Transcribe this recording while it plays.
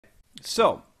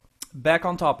So, back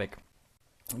on topic.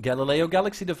 Galileo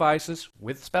Galaxy devices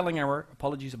with spelling error,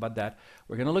 apologies about that.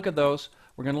 We're going to look at those.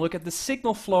 We're going to look at the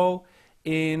signal flow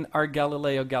in our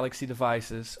Galileo Galaxy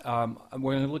devices. We're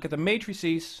going to look at the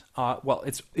matrices. Well,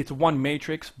 it's one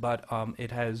matrix, but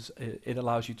it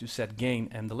allows you to set gain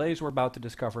and delays. We're about to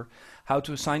discover how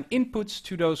to assign inputs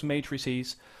to those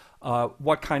matrices,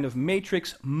 what kind of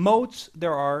matrix modes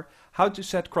there are, how to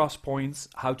set cross points,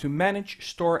 how to manage,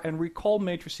 store, and recall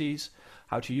matrices,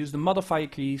 how to use the modifier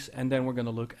keys, and then we're going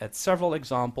to look at several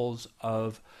examples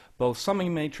of both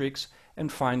summing matrix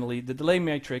and finally the delay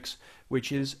matrix,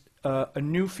 which is a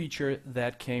new feature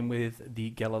that came with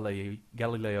the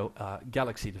Galileo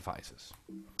Galaxy devices.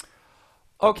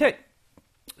 Okay,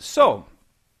 so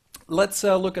let's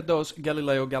look at those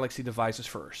Galileo Galaxy devices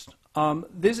first.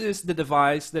 This is the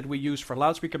device that we use for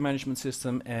loudspeaker management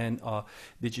system and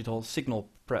digital signal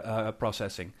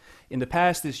processing. In the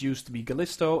past, this used to be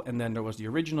Gallisto, and then there was the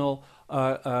original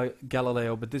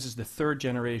Galileo, but this is the third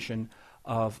generation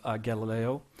of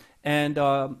Galileo. And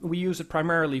we use it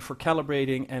primarily for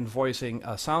calibrating and voicing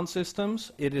sound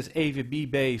systems. It is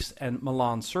AVB based and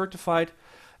Milan certified,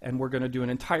 and we're going to do an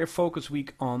entire focus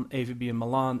week on AVB and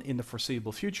Milan in the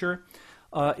foreseeable future.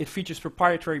 It features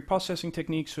proprietary processing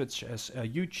techniques such as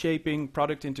huge shaping,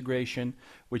 product integration,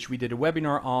 which we did a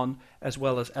webinar on, as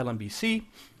well as LMBC.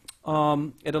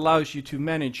 It allows you to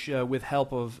manage, with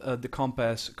help of the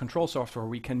Compass control software,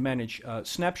 we can manage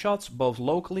snapshots both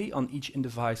locally on each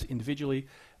device individually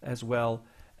as well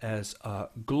as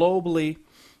globally.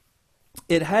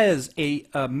 It has a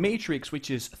matrix which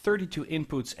is 32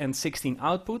 inputs and 16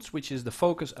 outputs, which is the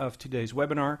focus of today's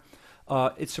webinar.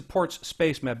 It supports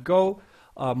SpaceMap Go.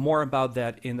 More about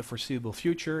that in the foreseeable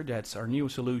future. That's our new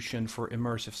solution for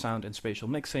immersive sound and spatial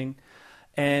mixing,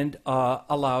 and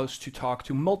allows to talk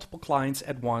to multiple clients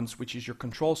at once, which is your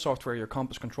control software, your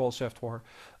Compass control software,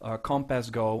 Compass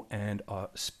Go, and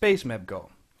SpaceMap Go.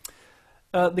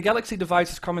 The Galaxy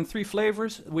devices come in three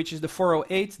flavors, which is the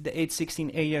 408, the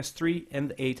 816 AES3, and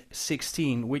the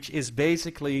 816, which is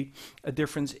basically a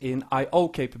difference in I/O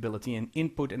capability and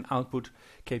input and output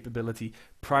capability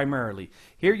primarily.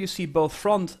 Here you see both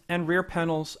front and rear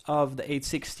panels of the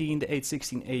 816, the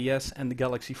 816 AES, and the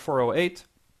Galaxy 408,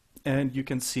 and you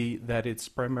can see that it's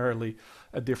primarily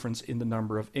a difference in the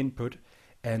number of input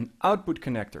and output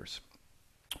connectors.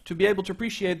 To be able to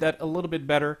appreciate that a little bit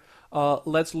better,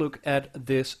 let's look at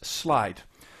this slide.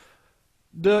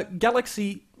 The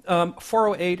Galaxy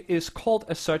 408 is called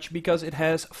as such because it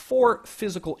has 4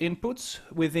 physical inputs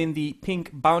within the pink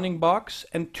bounding box,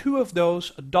 and 2 of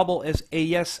those double as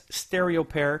AES stereo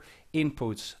pair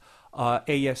inputs,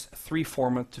 AES3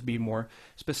 format to be more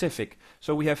specific.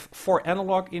 So we have 4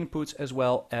 analog inputs as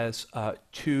well as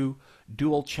 2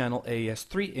 dual channel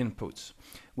AES3 inputs,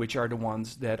 which are the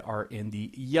ones that are in the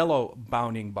yellow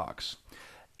bounding box.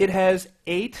 It has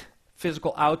 8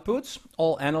 physical outputs,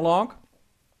 all analog,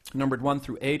 numbered 1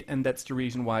 through 8, and that's the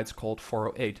reason why it's called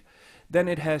 408. Then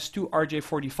it has 2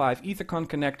 RJ45 Ethercon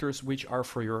connectors, which are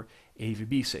for your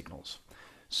AVB signals.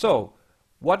 So,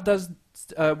 what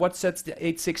sets the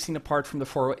 816 apart from the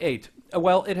 408?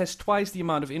 Well, it has twice the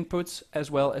amount of inputs as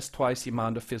well as twice the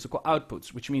amount of physical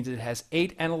outputs, which means it has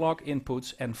 8 analog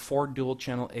inputs and 4 dual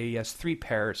channel AES3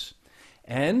 pairs,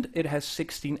 and it has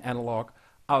 16 analog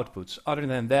outputs. Other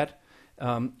than that,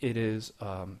 it is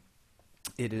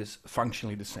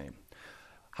functionally the same.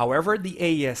 However, the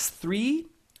AES3,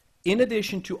 in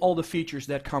addition to all the features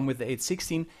that come with the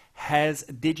 816, has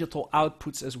digital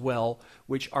outputs as well,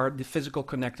 which are the physical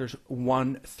connectors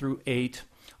 1 through 8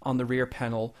 on the rear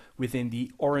panel within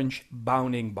the orange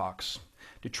bounding box.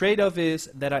 The trade-off is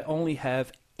that I only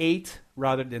have 8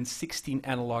 rather than 16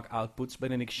 analog outputs,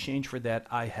 but in exchange for that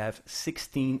I have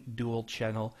 16 dual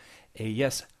channel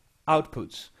AES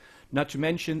outputs. Not to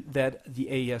mention that the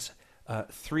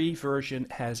AES3 version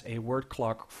has a word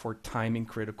clock for timing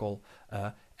critical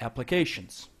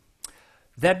applications.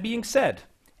 That being said,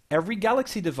 every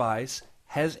Galaxy device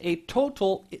has a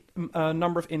total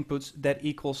number of inputs that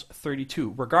equals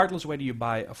 32, regardless whether you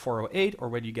buy a 408 or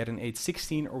whether you get an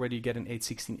 816 or whether you get an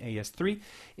 816 AES3,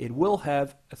 it will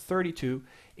have 32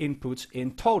 inputs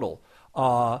in total.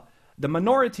 The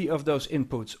minority of those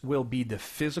inputs will be the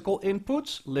physical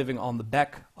inputs living on the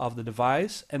back of the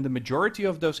device, and the majority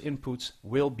of those inputs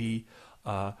will be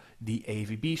the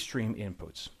AVB stream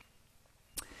inputs.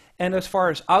 And as far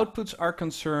as outputs are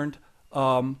concerned,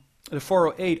 the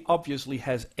 408 obviously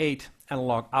has 8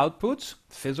 analog outputs,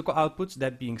 physical outputs.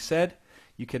 That being said,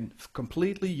 you can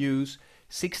completely use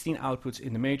 16 outputs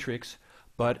in the matrix,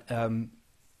 but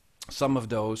some of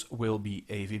those will be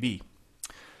AVB.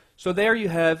 So there you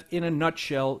have, in a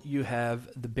nutshell, you have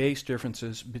the base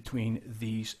differences between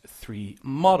these three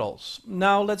models.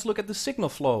 Now let's look at the signal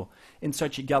flow in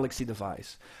such a Galaxy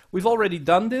device. We've already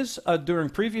done this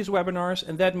during previous webinars,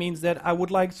 and that means that I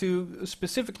would like to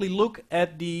specifically look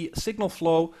at the signal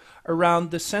flow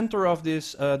around the center of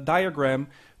this diagram,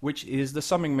 which is the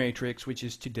summing matrix, which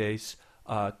is today's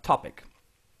topic.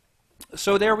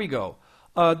 So there we go.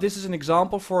 This is an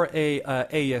example for a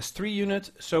AES-3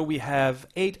 unit. So we have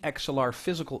 8 XLR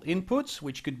physical inputs,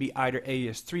 which could be either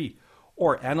AES-3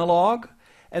 or analog.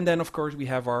 And then, of course, we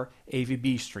have our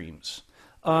AVB streams.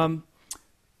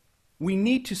 We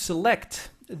need to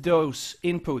select those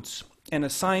inputs and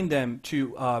assign them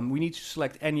to, we need to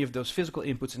select any of those physical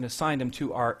inputs and assign them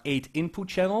to our 8 input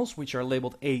channels, which are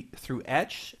labeled A through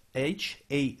H,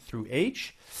 A through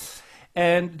H.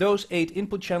 And those 8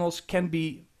 input channels can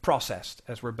be processed,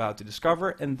 as we're about to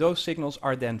discover, and those signals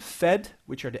are then fed,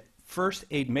 which are the first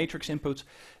 8 matrix inputs.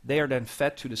 They are then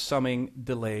fed to the summing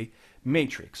delay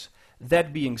matrix.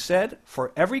 That being said,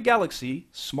 for every Galaxy,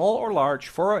 small or large,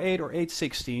 408 or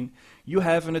 816, you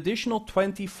have an additional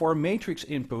 24 matrix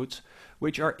inputs,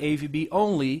 which are AVB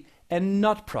only and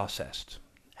not processed.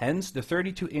 Hence the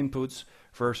 32 inputs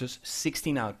versus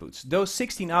 16 outputs. Those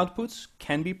 16 outputs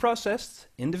can be processed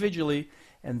individually,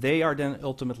 and they are then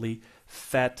ultimately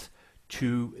fed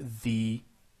to the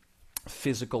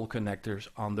physical connectors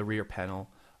on the rear panel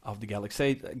of the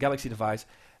Galaxy device,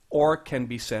 or can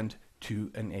be sent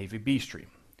to an AVB stream.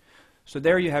 So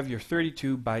there you have your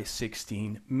 32 by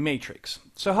 16 matrix.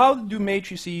 So how do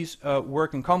matrices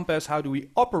work in Compass? How do we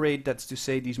operate, that's to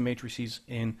say, these matrices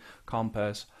in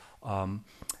Compass?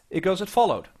 It goes as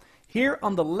followed. Here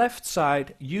on the left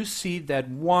side you see that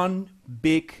one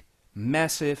big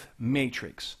massive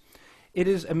matrix. It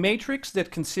is a matrix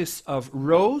that consists of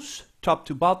rows, top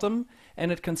to bottom, and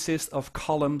it consists of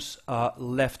columns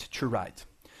left to right.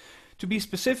 To be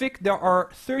specific, there are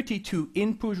 32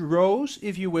 input rows,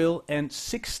 if you will, and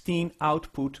 16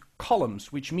 output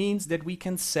columns, which means that we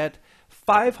can set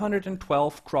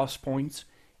 512 cross points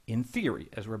in theory,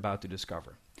 as we're about to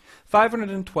discover.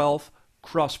 512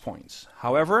 cross points.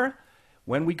 However,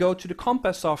 when we go to the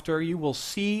Compass software, you will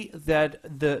see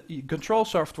that the control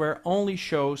software only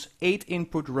shows 8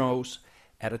 input rows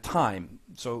at a time.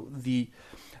 So the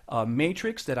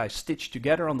matrix that I stitched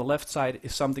together on the left side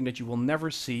is something that you will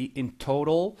never see in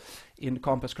total. In the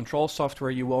Compass control software,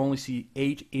 you will only see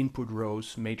 8 input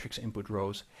rows, matrix input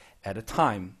rows at a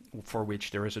time, for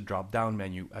which there is a drop-down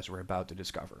menu, as we're about to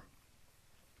discover.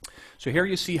 So here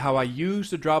you see how I use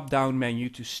the drop-down menu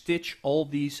to stitch all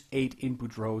these 8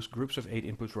 input rows, groups of 8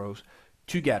 input rows,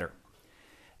 together.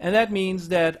 And that means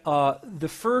that the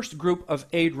first group of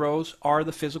 8 rows are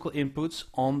the physical inputs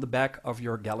on the back of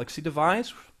your Galaxy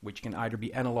device, which can either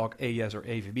be analog, AES, or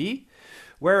AVB,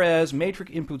 whereas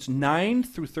matrix inputs 9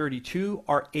 through 32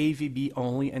 are AVB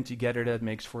only, and together that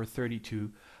makes for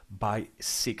 32 by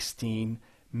 16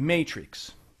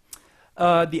 matrix.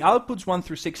 The outputs 1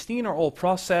 through 16 are all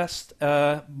processed,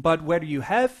 but whether you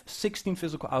have 16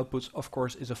 physical outputs, of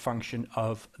course, is a function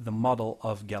of the model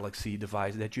of Galaxy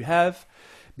device that you have,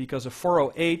 because a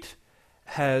 408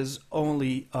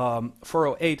 only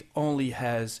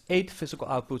has 8 physical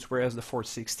outputs, whereas the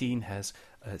 416 has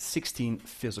 16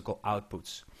 physical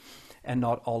outputs, and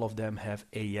not all of them have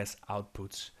AES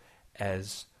outputs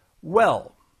as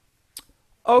well.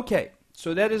 Okay.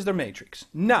 So that is the matrix.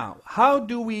 Now, how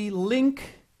do we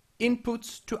link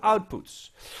inputs to outputs?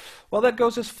 Well, that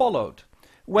goes as followed.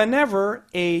 Whenever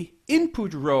an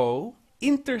input row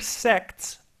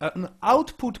intersects an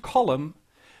output column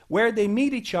where they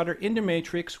meet each other in the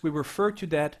matrix, we refer to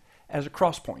that as a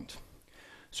cross point.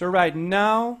 So right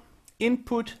now,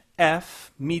 input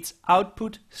F meets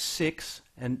output 6,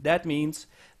 and that means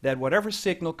that whatever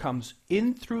signal comes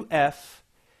in through F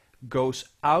goes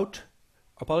out.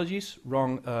 Apologies,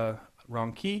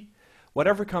 wrong key.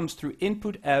 Whatever comes through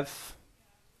input F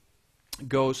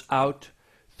goes out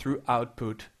through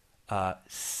output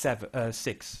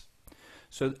 6.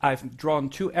 So I've drawn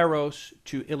 2 arrows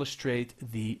to illustrate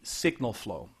the signal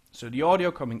flow. So the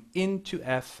audio coming into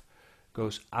F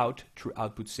goes out through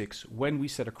output 6 when we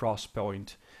set a cross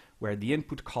point where the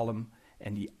input column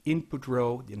and the input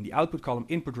row, in the output column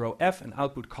input row F and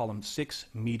output column 6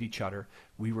 meet each other.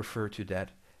 We refer to that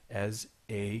as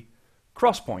a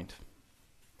cross point.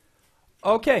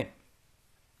 Okay,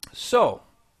 so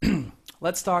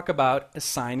let's talk about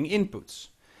assigning inputs,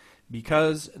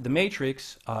 because the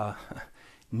matrix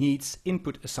needs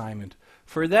input assignment.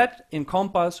 For that, in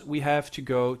Compass, we have to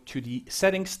go to the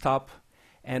settings tab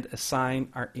and assign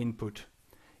our input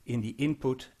in the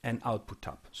input and output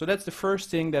tab. So that's the first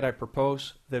thing that I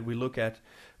propose that we look at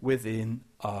within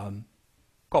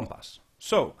Compass.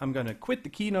 So I'm going to quit the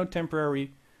Keynote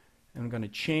temporary and I'm going to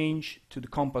change to the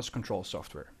Compass control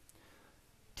software.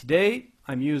 Today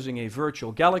I'm using a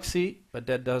virtual galaxy, but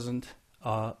that doesn't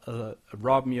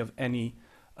rob me of any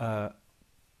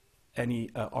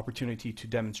opportunity to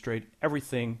demonstrate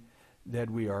everything that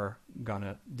we are going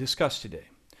to discuss today.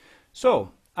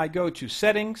 So I go to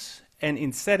Settings, and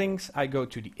in Settings I go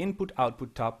to the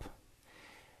Input-Output tab.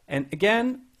 And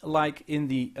again, like in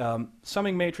the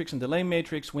summing matrix and delay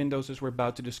matrix windows as we're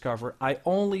about to discover, I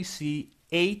only see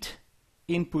 8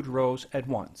 input rows at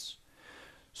once.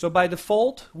 So by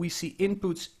default, we see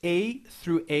inputs A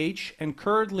through H, and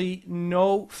currently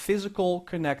no physical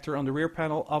connector on the rear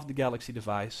panel of the Galaxy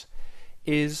device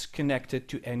is connected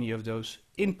to any of those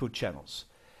input channels.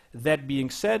 That being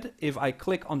said, if I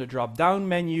click on the drop-down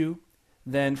menu,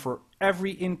 then for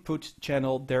every input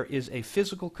channel there is a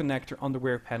physical connector on the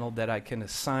rear panel that I can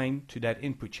assign to that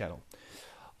input channel.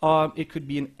 It could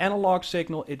be an analog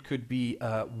signal, it could be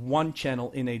one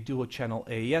channel in a dual channel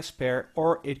AES pair,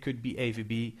 or it could be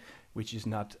AVB, which is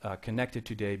not connected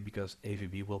today because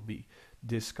AVB will be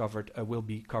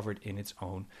covered in its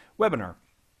own webinar.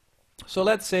 So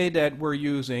let's say that we're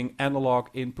using analog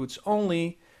inputs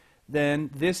only,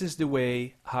 then this is the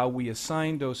way how we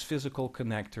assign those physical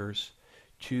connectors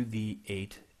to the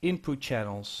 8 input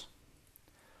channels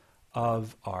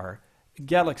of our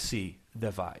Galaxy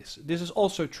device. This is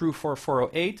also true for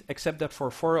 408, except that for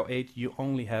 408 you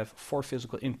only have 4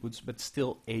 physical inputs, but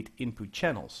still 8 input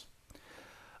channels.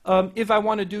 If I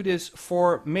want to do this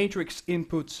for matrix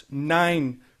inputs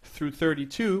 9 through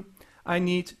 32, I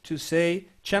need to say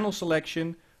channel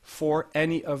selection for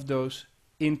any of those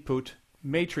input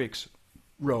matrix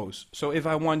rows. So if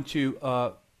I want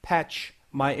to patch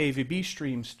my AVB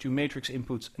streams to matrix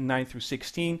inputs 9 through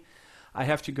 16, I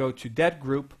have to go to that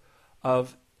group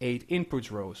of 8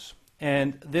 inputs rows.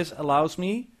 And this allows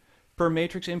me, per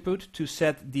matrix input, to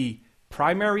set the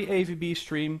primary AVB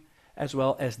stream as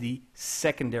well as the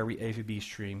secondary AVB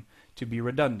stream to be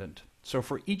redundant. So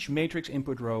for each matrix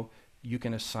input row, you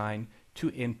can assign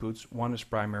 2 inputs. One is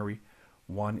primary,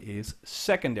 one is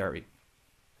secondary.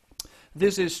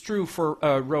 This is true for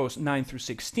rows 9 through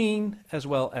 16, as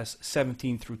well as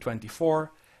 17 through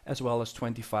 24, as well as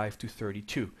 25 to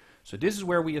 32. So this is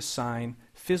where we assign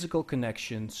physical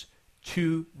connections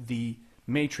to the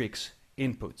matrix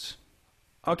inputs.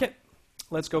 Okay,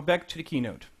 let's go back to the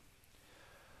Keynote.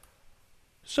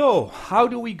 So how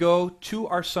do we go to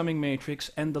our summing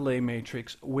matrix and delay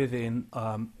matrix within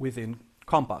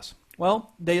Compass?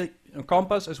 Well,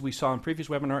 Compass, as we saw in previous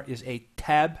webinar, is a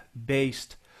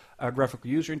tab-based graphical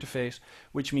user interface,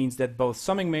 which means that both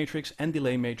summing matrix and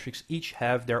delay matrix each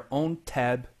have their own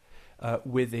tab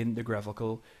within the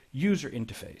graphical user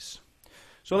interface.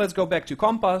 So let's go back to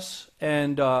Compass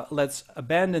and let's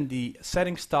abandon the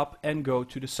settings tab and go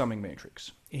to the summing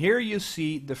matrix. Here you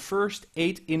see the first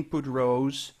 8 input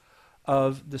rows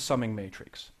of the summing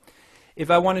matrix. If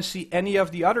I want to see any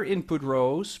of the other input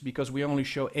rows, because we only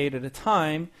show 8 at a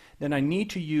time, then I need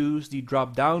to use the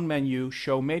drop-down menu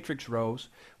Show Matrix Rows,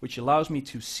 which allows me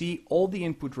to see all the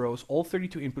input rows, all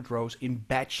 32 input rows, in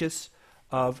batches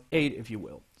of 8, if you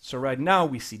will. So right now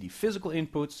we see the physical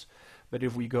inputs, but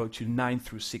if we go to 9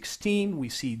 through 16, we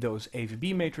see those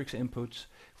AVB matrix inputs.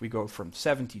 If we go from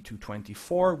 70 to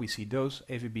 24, we see those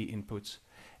AVB inputs.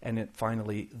 And then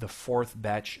finally, the 4th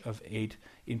batch of 8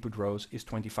 input rows is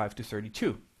 25 to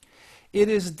 32. It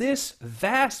is this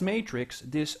vast matrix,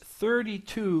 this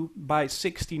 32 by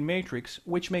 16 matrix,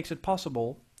 which makes it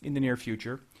possible in the near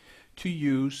future to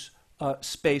use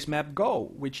Space Map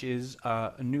Go, which is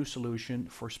a new solution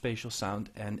for spatial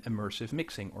sound and immersive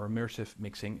mixing, or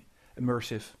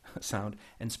immersive sound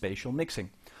and spatial mixing.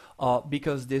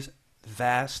 Because this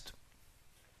vast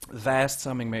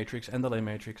summing matrix and delay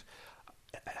matrix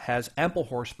has ample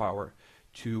horsepower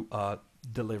to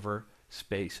deliver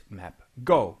Space Map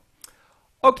Go.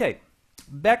 Okay,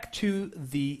 back to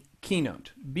the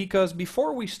Keynote, because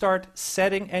before we start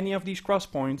setting any of these cross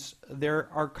points, there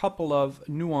are a couple of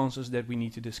nuances that we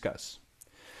need to discuss.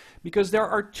 Because there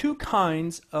are 2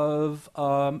 kinds of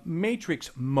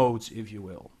matrix modes, if you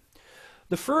will.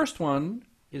 The first one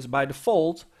is by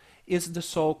default is the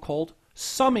so-called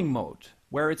summing mode,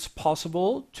 where it's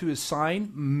possible to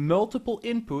assign multiple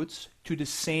inputs to the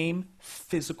same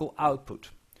physical output.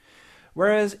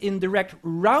 Whereas in direct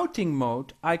routing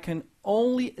mode, I can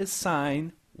only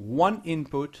assign one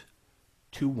input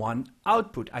to one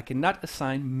output. I cannot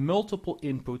assign multiple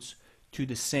inputs to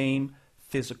the same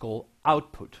physical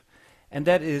output. And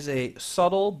that is a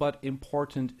subtle but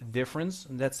important difference.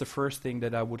 And that's the first thing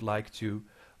that I would like to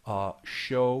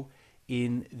show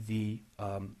in the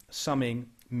summing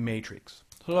matrix.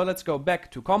 So let's go back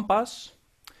to Compass.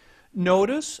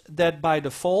 Notice that by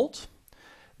default,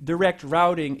 direct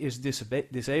routing is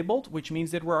disabled, which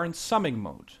means that we're in summing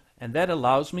mode. And that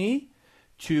allows me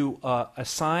to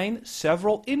assign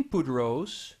several input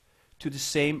rows to the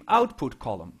same output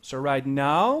column. So right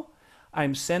now,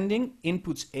 I'm sending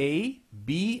inputs A,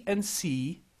 B, and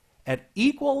C at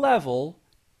equal level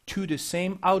to the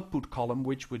same output column,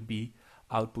 which would be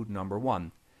output number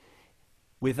 1.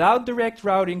 Without direct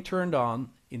routing turned on,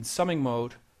 in summing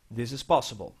mode, this is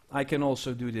possible. I can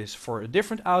also do this for a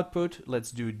different output.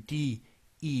 Let's do D,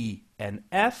 E, and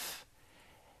F.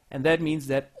 And that means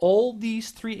that all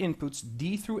these 3 inputs,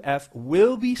 D through F,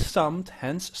 will be summed,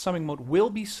 hence summing mode will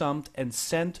be summed and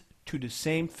sent to the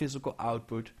same physical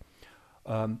output,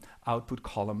 output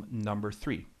column number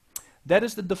 3. That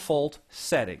is the default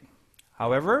setting.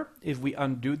 However, if we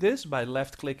undo this by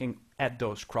left-clicking at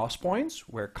those cross points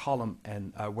where column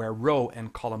and where row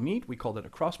and column meet, we call that a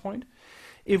cross point.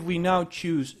 If we now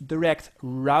choose direct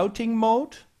routing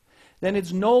mode, then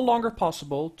it's no longer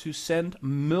possible to send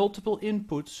multiple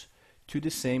inputs to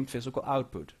the same physical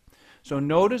output. So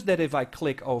notice that if I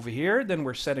click over here, then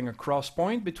we're setting a cross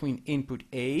point between input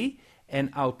A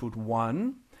and output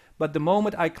 1. But the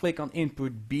moment I click on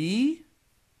input B,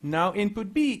 now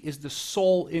input B is the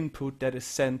sole input that is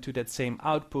sent to that same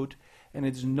output, and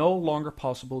it's no longer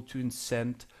possible to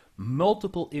send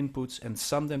multiple inputs and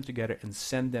sum them together and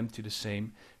send them to the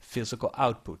same physical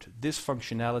output. This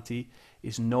functionality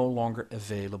is no longer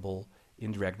available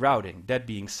in direct routing. That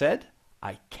being said,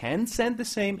 I can send the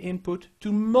same input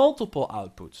to multiple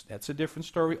outputs. That's a different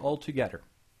story altogether.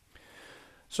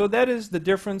 So that is the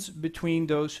difference between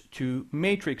those 2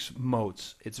 matrix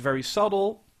modes. It's very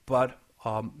subtle, but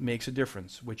makes a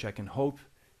difference, which I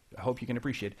hope you can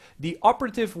appreciate. The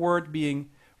operative word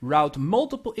being route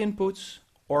multiple inputs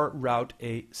or route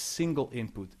a single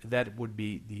input. That would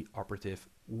be the operative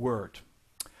word.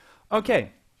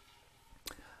 Okay.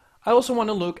 I also want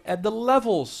to look at the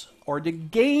levels or the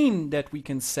gain that we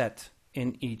can set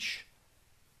in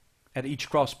at each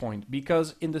cross point,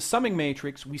 because in the summing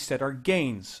matrix we set our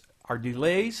gains. Our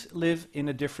delays live in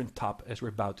a different tab, as we're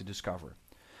about to discover.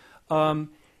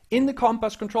 In the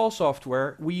Compass control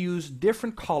software, we use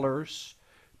different colors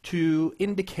to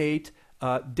indicate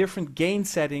different gain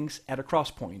settings at a cross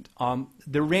point.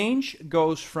 The range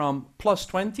goes from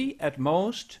 +20 at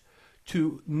most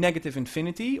to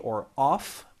 -infinity or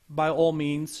off by all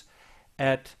means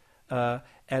at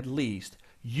least.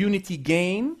 Unity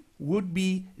gain would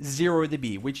be 0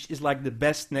 dB, which is like the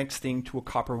best next thing to a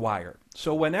copper wire.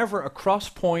 So whenever a cross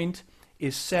point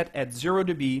is set at 0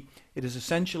 dB, it is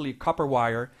essentially a copper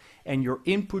wire, and your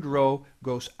input row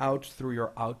goes out through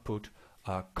your output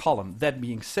column. That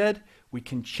being said, we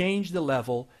can change the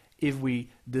level if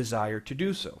we desire to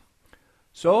do so.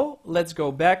 So let's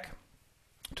go back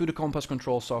to the Compass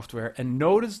control software and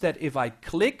notice that if I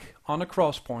click on a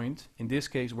cross point, in this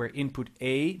case where input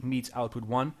A meets output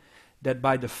 1, that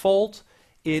by default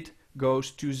it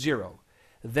goes to 0.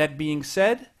 That being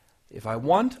said, if I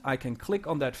want, I can click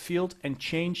on that field and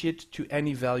change it to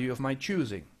any value of my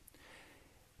choosing.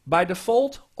 By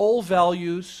default, all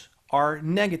values are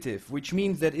negative, which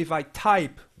means that if I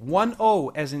type 10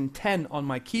 as in 10 on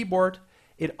my keyboard,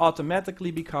 it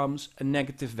automatically becomes a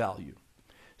negative value.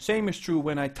 Same is true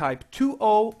when I type 20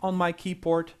 on my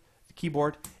keyboard,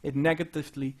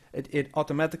 it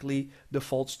automatically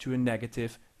defaults to a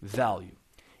negative value.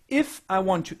 If I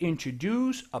want to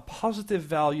introduce a positive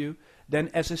value, then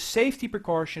as a safety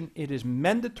precaution, it is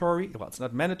mandatory, well, it's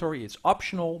not mandatory, it's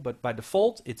optional, but by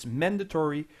default, it's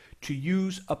mandatory to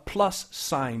use a plus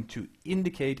sign to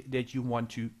indicate that you want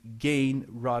to gain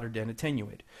rather than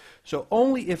attenuate. So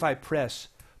only if I press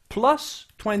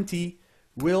 +20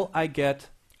 will I get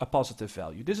a positive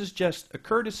value. This is just a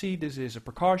courtesy, this is a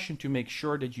precaution to make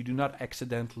sure that you do not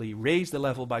accidentally raise the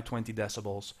level by 20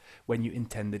 decibels when you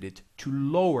intended it to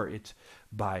lower it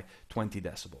by 20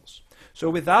 decibels. So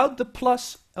without the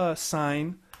plus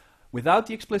sign, without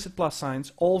the explicit plus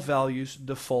signs, all values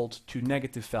default to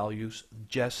negative values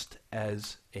just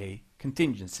as a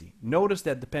contingency. Notice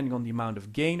that depending on the amount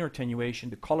of gain or attenuation,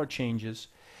 the color changes,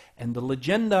 and the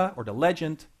legenda or the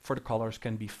legend for the colors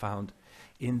can be found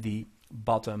in the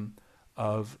bottom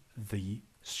of the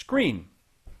screen.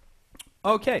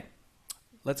 Okay,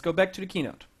 let's go back to the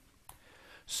keynote.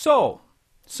 So,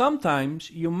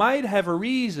 sometimes you might have a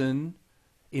reason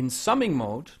in summing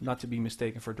mode, not to be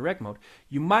mistaken for direct mode,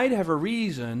 you might have a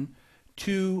reason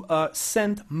to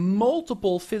send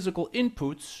multiple physical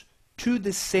inputs to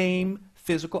the same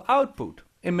physical output.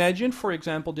 Imagine, for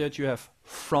example, that you have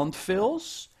front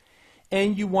fills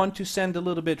and you want to send a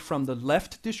little bit from the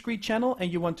left discrete channel,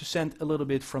 and you want to send a little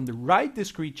bit from the right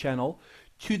discrete channel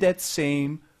to that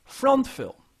same front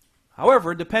fill.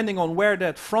 However, depending on where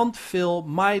that front fill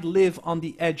might live on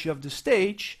the edge of the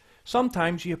stage,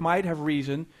 sometimes you might have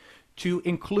reason to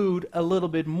include a little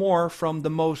bit more from the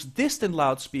most distant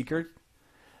loudspeaker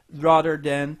rather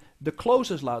than the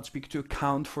closest loudspeaker to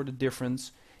account for the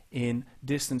difference in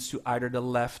distance to either the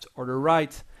left or the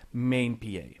right main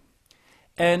PA.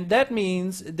 And that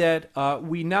means that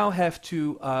we now have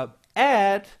to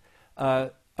add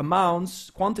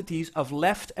quantities of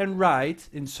left and right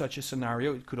in such a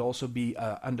scenario. It could also be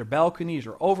under balconies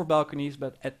or over balconies,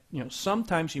 but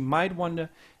sometimes you might want to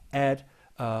add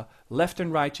left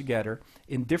and right together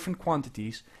in different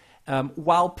quantities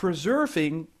while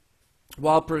preserving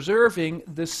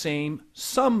the same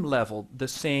sum level, the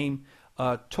same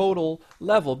total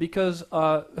level, because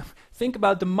think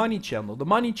about the money channel. The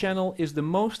money channel is the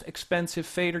most expensive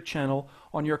fader channel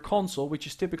on your console, which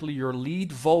is typically your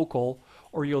lead vocal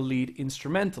or your lead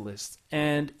instrumentalist.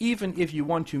 And even if you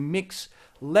want to mix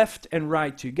left and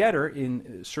right together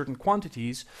in certain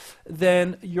quantities,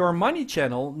 then your money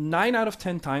channel 9 out of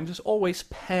 10 times is always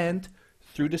panned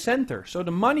through the center. So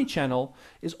the money channel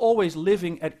is always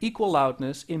living at equal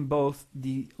loudness in both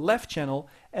the left channel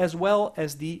as well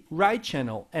as the right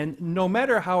channel. And no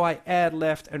matter how I add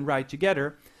left and right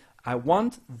together, I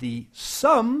want the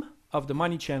sum of the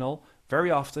money channel. Very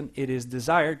often it is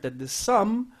desired that the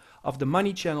sum of the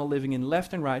money channel living in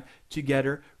left and right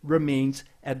together remains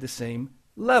at the same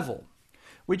level.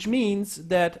 Which means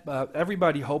that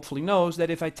everybody hopefully knows that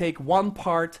if I take one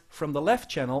part from the left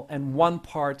channel and one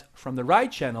part from the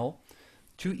right channel,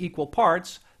 two equal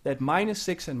parts, that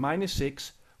 -6 and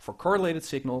 -6 for correlated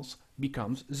signals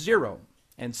becomes 0.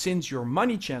 And since your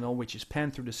money channel, which is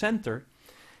panned through the center,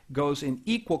 goes in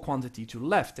equal quantity to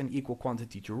left and equal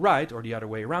quantity to right, or the other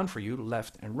way around for you,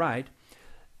 left and right,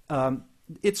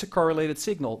 it's a correlated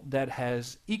signal that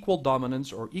has equal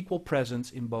dominance or equal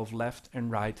presence in both left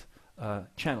and right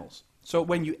channels. So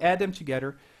when you add them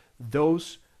together,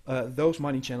 those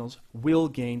money channels will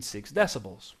gain 6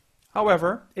 decibels.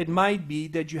 However, it might be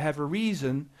that you have a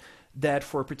reason that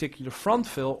for a particular front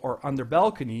fill or under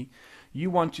balcony, you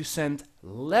want to send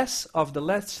less of the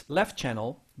left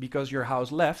channel because your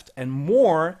house left and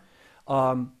more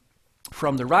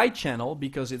from the right channel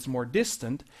because it's more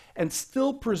distant, and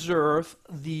still preserve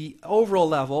the overall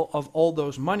level of all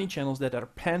those money channels that are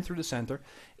panned through the center,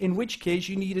 in which case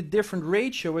you need a different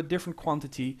ratio, a different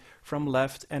quantity from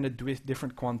left and a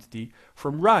different quantity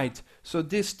from right. So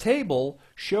this table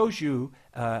shows you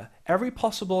every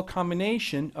possible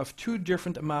combination of two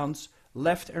different amounts,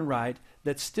 left and right,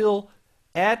 that still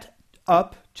add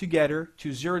up together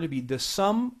to 0 dB. The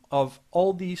sum of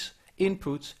all these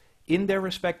inputs in their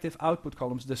respective output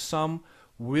columns, the sum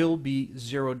will be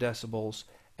 0 decibels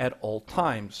at all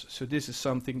times. So this is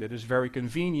something that is very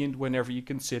convenient whenever you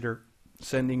consider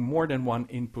sending more than one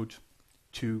input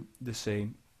to the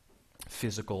same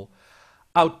physical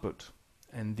output.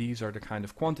 And these are the kind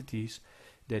of quantities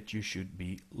that you should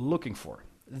be looking for.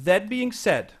 That being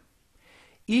said,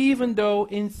 even though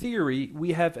in theory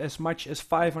we have as much as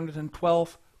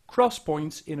 512 cross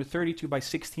points in a 32 by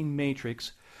 16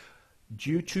 matrix,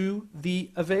 due to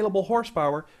the available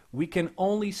horsepower, we can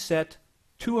only set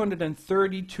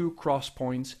 232 cross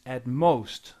points at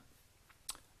most,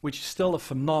 which is still a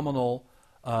phenomenal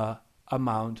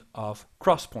amount of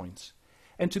cross points.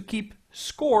 And to keep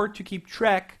score, to keep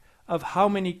track of how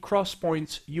many cross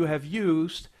points you have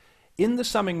used in the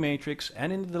summing matrix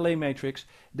and in the delay matrix,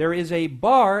 there is a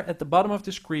bar at the bottom of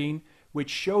the screen which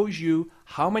shows you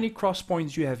how many cross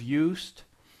points you have used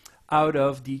out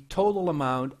of the total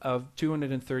amount of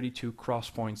 232 cross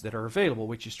points that are available,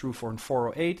 which is true for an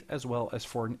 408 as well as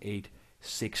for an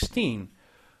 816.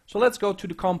 So let's go to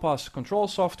the Compass control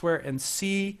software and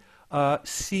see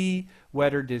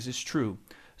whether this is true.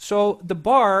 So the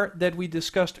bar that we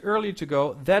discussed earlier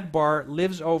ago, that bar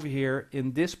lives over here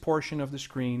in this portion of the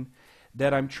screen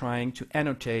that I'm trying to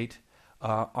annotate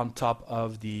on top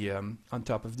of the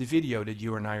video that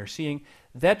you and I are seeing.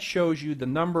 That shows you the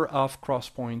number of cross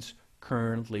points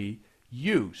currently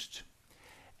used.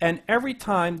 And every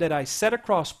time that I set a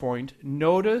cross point,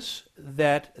 notice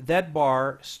that that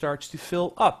bar starts to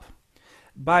fill up.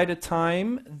 By the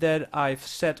time that I've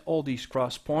set all these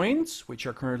cross points, which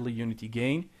are currently unity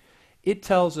gain, it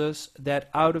tells us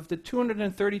that out of the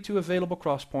 232 available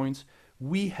cross points,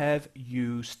 we have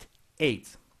used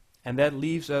 8. And that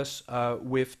leaves us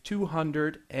with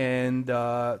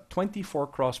 224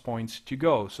 cross points to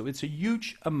go. So it's a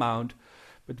huge amount,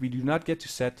 but we do not get to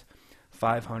set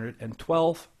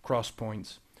 512 cross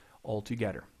points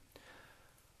altogether.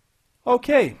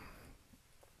 Okay,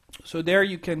 so there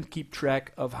you can keep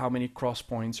track of how many cross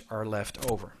points are left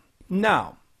over.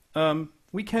 Now,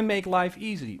 we can make life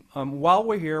easy. While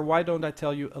we're here, why don't I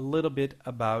tell you a little bit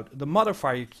about the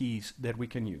modifier keys that we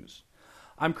can use.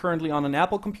 I'm currently on an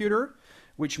Apple computer,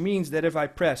 which means that if I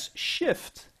press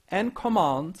Shift and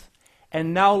Command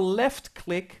and now left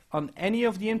click on any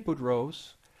of the input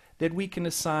rows, that we can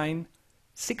assign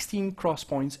 16 cross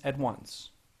points at once.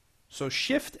 So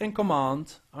Shift and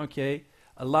Command, okay,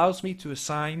 allows me to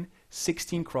assign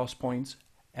 16 cross points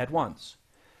at once.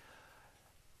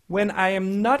 When I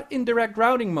am not in direct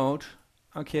routing mode,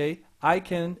 okay, I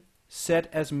can set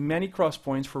as many cross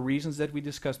points for reasons that we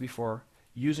discussed before.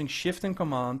 Using Shift and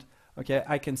Command, okay,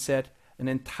 I can set an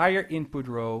entire input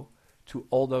row to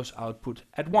all those output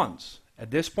at once.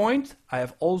 At this point, I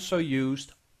have also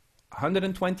used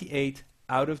 128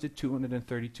 out of the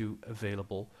 232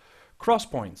 available cross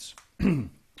points.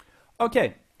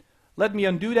 Okay, let me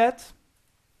undo that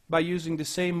by using the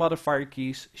same modifier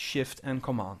keys, Shift and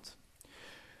Command.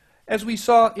 As we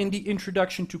saw in the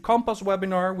Introduction to Compass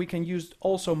webinar, we can use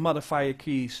also modifier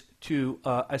keys to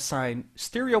assign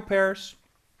stereo pairs,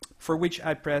 for which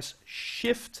I press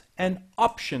Shift and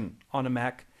Option on a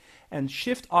Mac, and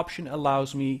Shift Option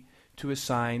allows me to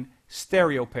assign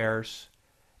stereo pairs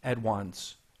at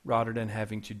once, rather than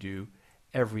having to do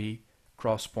every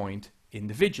cross point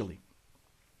individually.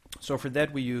 So for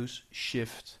that we use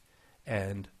Shift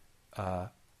and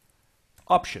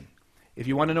Option. If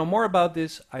you want to know more about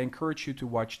this, I encourage you to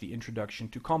watch the Introduction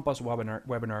to Compass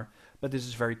webinar, but this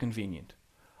is very convenient.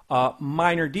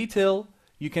 Minor detail,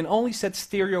 you can only set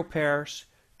stereo pairs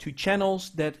to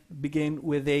channels that begin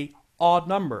with a odd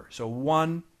number. So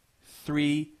 1,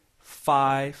 3,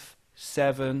 5,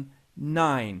 7,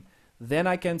 9. Then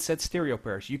I can set stereo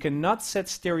pairs. You cannot set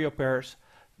stereo pairs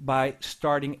by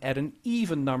starting at an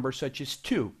even number such as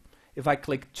 2. If I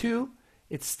click 2,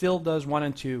 it still does 1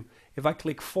 and 2. If I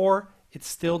click 4, it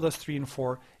still does 3 and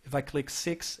 4. If I click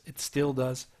 6, it still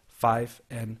does 5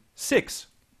 and 6.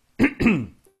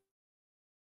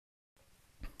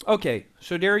 Okay,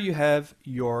 so there you have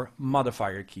your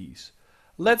modifier keys.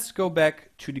 Let's go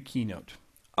back to the keynote.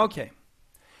 Okay,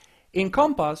 in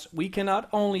Compass we can not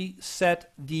only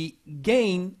set the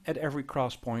gain at every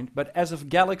cross point, but as of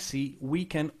Galaxy we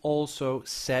can also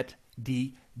set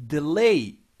the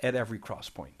delay at every cross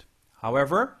point.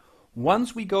 However,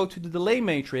 once we go to the delay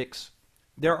matrix,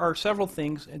 there are several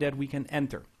things that we can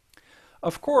enter.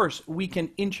 Of course, we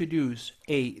can introduce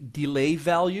a delay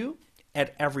value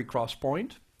at every cross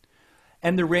point.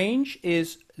 And the range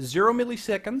is 0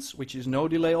 milliseconds, which is no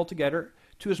delay altogether,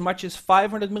 to as much as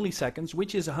 500 milliseconds,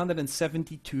 which is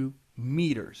 172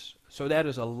 meters. So that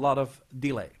is a lot of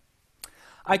delay.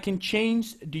 I can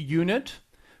change the unit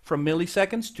from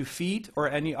milliseconds to feet or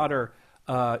any other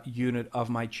unit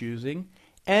of my choosing.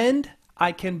 And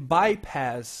I can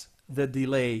bypass the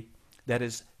delay that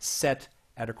is set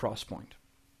at a cross point.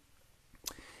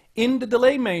 In the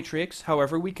delay matrix,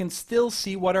 however, we can still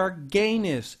see what our gain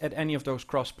is at any of those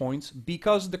cross points,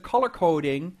 because the color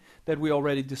coding that we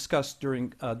already discussed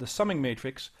during the summing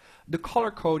matrix, the color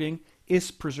coding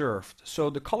is preserved. So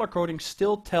the color coding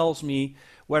still tells me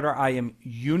whether I am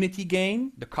unity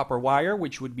gain, the copper wire,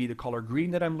 which would be the color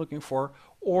green that I'm looking for,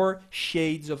 or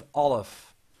shades of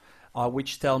olive,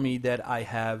 which tell me that I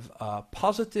have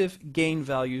positive gain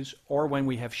values, or when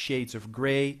we have shades of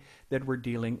gray, that we're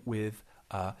dealing with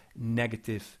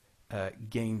negative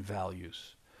gain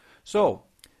values. So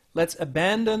let's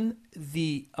abandon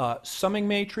the summing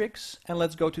matrix and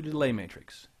let's go to the delay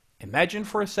matrix. Imagine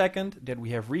for a second that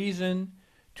we have reason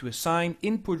to assign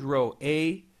input row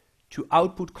A to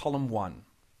output column 1.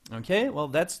 Okay, well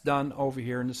that's done over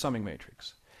here in the summing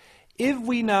matrix. If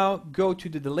we now go to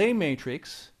the delay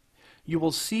matrix, you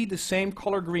will see the same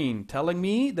color green telling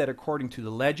me that according to the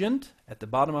legend at the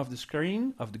bottom of the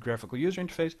screen of the graphical user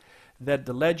interface, that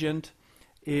the legend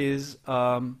is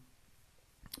 0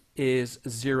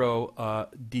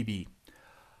 dB.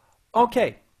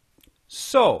 Okay,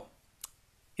 so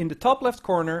in the top left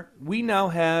corner we now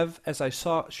have, as I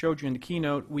showed you in the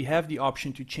keynote, we have the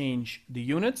option to change the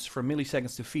units from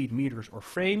milliseconds to feet, meters, or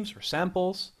frames, or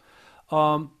samples.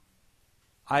 I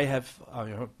have,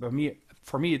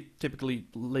 for me it typically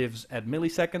lives at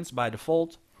milliseconds by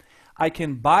default. I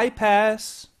can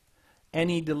bypass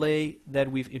any delay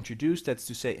that we've introduced, that's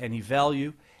to say any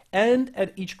value, and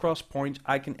at each cross point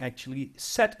I can actually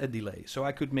set a delay. So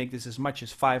I could make this as much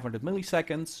as 500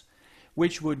 milliseconds,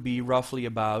 which would be roughly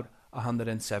about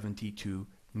 172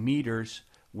 meters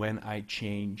when I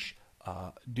change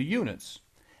the units.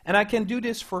 And I can do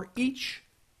this for each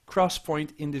cross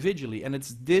point individually, and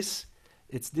it's this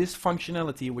It's this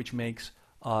functionality which makes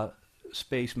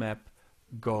space map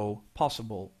go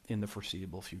possible in the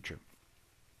foreseeable future.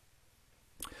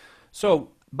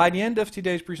 So by the end of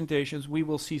today's presentations, we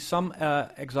will see some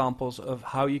examples of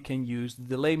how you can use the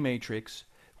delay matrix,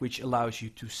 which allows you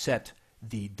to set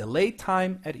the delay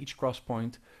time at each cross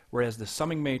point, whereas the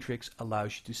summing matrix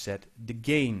allows you to set the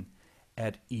gain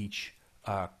at each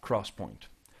cross point.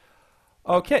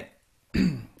 Okay,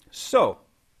 so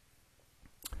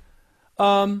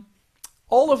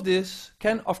all of this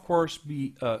can of course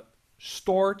be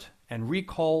stored and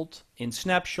recalled in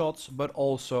snapshots, but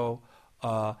also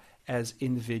as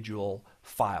individual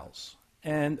files.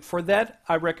 And for that,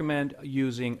 I recommend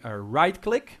using a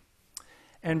right-click.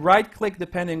 And right-click,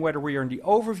 depending whether we are in the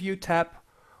Overview tab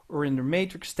or in the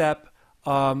Matrix tab,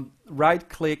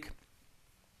 right-click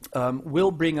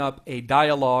will bring up a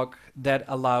dialog that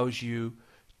allows you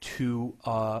to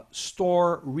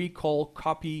store, recall,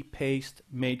 copy, paste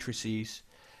matrices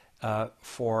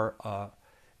for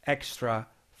extra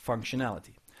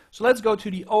functionality. So let's go to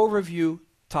the Overview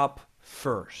tab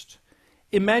first.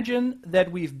 Imagine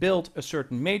that we've built a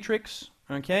certain matrix,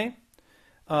 okay?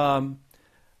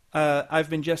 I've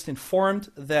been just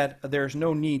informed that there's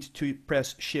no need to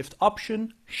press Shift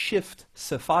Option. Shift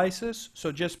suffices.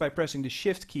 So just by pressing the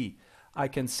Shift key, I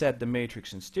can set the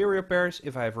matrix in stereo pairs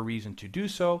if I have a reason to do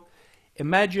so.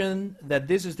 Imagine that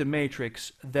this is the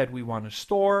matrix that we want to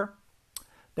store.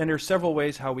 Then there are several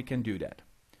ways how we can do that.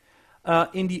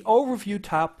 In the Overview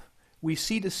tab, we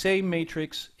see the same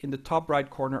matrix in the top right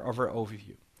corner of our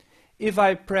overview. If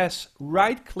I press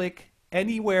right-click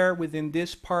anywhere within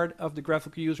this part of the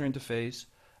graphical user interface,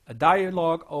 a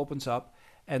dialog opens up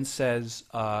and says,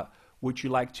 would you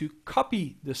like to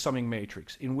copy the summing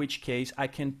matrix? In which case I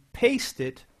can paste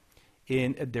it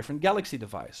in a different Galaxy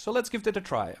device. So let's give that a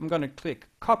try. I'm going to click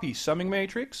Copy Summing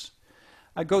Matrix.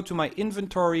 I go to my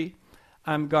inventory.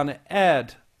 I'm going to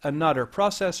add another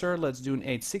processor. Let's do an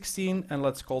 816 and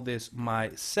let's call this my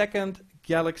second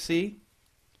Galaxy.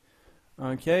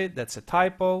 Okay, that's a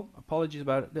typo. Apologies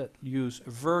about it. Use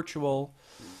virtual.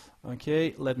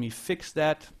 Okay, let me fix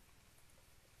that.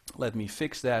 Let me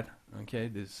fix that. Okay,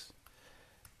 this.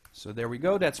 So there we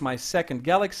go. That's my second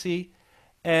Galaxy.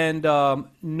 And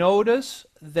notice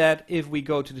that if we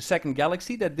go to the second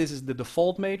Galaxy, that this is the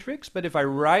default matrix. But if I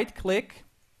right-click,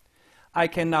 I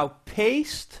can now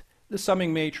paste the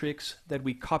summing matrix that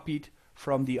we copied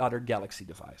from the other Galaxy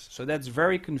device. So that's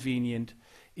very convenient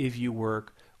if you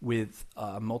work with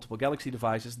multiple Galaxy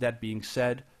devices. That being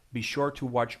said, be sure to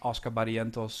watch Oscar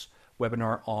Barrientos'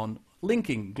 webinar on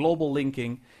linking, global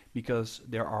linking, because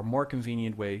there are more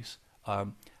convenient ways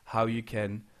how you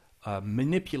can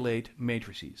manipulate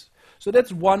matrices. So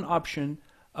that's one option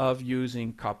of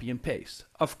using copy and paste.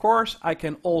 Of course, I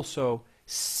can also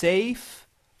save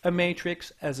a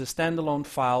matrix as a standalone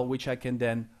file, which I can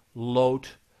then load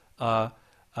on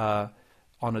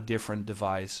a different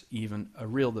device, even a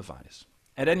real device.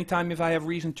 At any time, if I have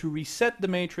reason to reset the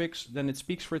matrix, then it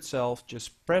speaks for itself.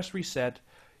 Just press reset.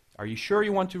 Are you sure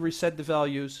you want to reset the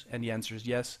values? And the answer is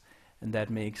yes, and that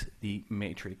makes the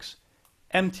matrix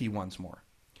empty once more.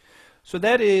 So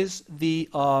that is the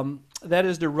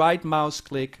right mouse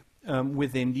click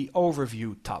within the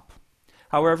Overview tab.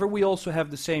 However, we also have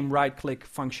the same right-click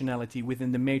functionality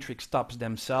within the matrix tabs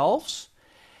themselves,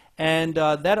 and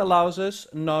that allows us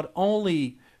not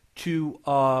only to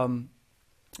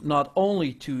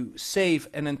save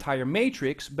an entire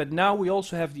matrix, but now we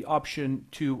also have the option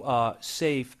to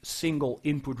save single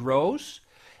input rows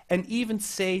and even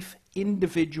save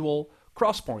individual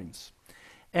cross points.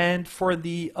 And for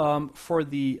the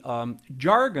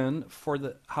jargon,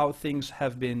 for how things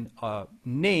have been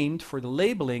named for the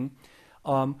labeling,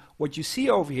 what you see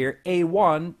over here,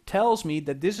 A1, tells me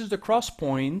that this is the cross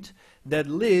point that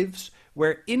lives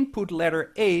where input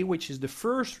letter A, which is the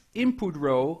first input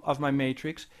row of my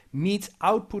matrix, meets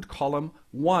output column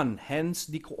 1, hence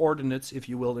the coordinates, if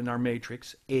you will, in our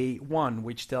matrix, A1,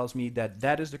 which tells me that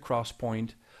that is the cross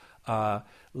point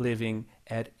living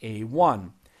at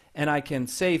A1. And I can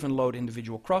save and load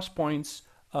individual cross points,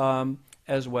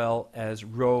 as well as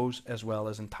rows, as well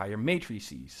as entire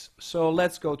matrices. So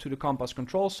let's go to the Compass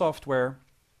Control software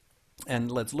and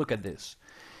let's look at this.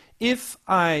 If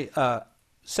I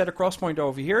set a cross point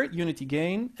over here, Unity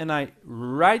Gain, and I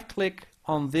right-click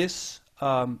on this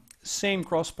same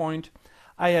cross point,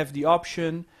 I have the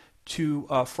option to,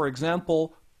 for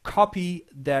example, copy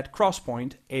that cross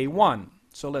point, A1.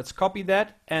 So let's copy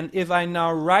that, and if I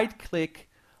now right-click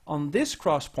on this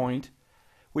cross point,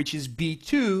 which is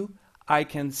B2, I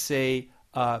can say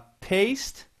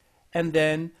paste, and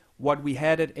then what we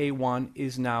had at A1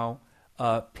 is now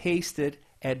pasted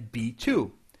at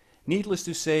B2. Needless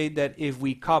to say that if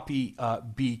we copy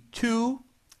B2,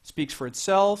 speaks for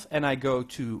itself, and I go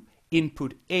to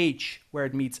input H where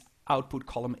it meets output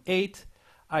column 8,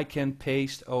 I can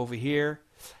paste over here,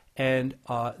 and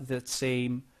that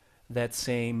same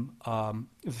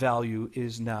value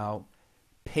is now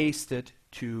pasted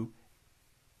to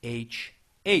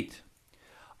H8.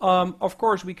 Of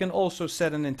course, we can also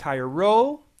set an entire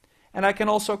row, and I can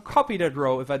also copy that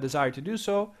row if I desire to do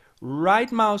so.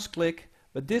 Right mouse click,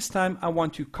 but this time I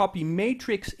want to copy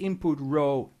matrix input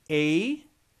row A.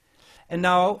 And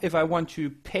now if I want to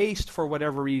paste, for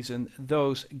whatever reason,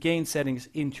 those gain settings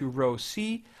into row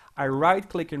C, I right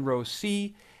click in row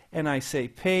C and I say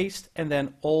paste, and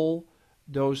then all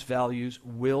those values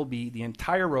will be, the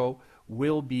entire row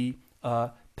will be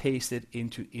pasted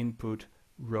into input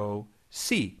row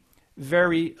C.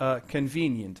 Very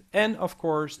convenient. And of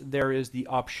course there is the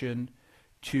option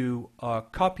to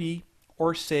copy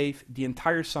or save the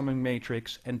entire summing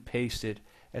matrix and paste it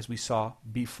as we saw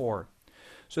before.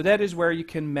 So that is where you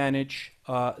can manage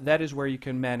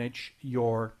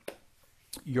your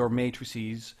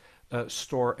matrices,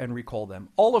 store and recall them.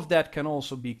 All of that can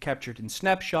also be captured in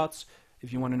snapshots.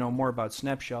 If you want to know more about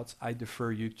snapshots, I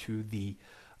defer you to the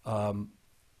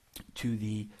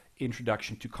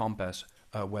Introduction to Compass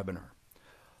webinar.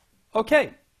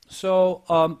 Okay,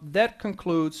 so that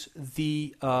concludes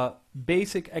the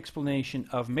basic explanation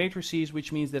of matrices,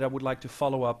 which means that I would like to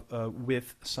follow up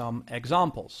with some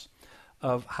examples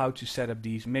of how to set up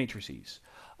these matrices.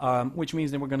 Which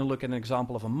means that we're going to look at an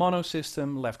example of a mono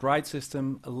system, left-right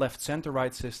system, a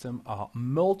left-center-right system, a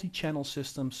multi-channel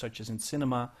system such as in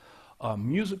cinema,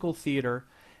 musical theater,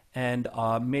 and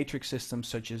matrix systems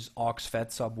such as aux-fed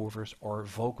subwoofers or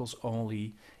vocals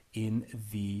only in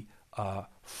the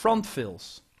front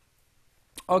fills.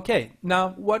 Okay, now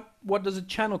what does a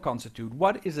channel constitute?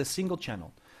 What is a single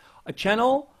channel? A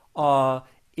channel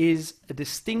is a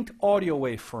distinct audio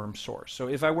waveform source. So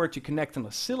if I were to connect an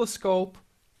oscilloscope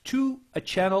to a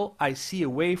channel, I see a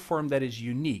waveform that is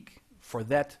unique for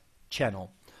that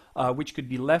channel, which could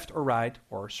be left or right,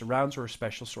 or surrounds, or a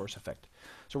special source effect.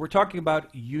 So we're talking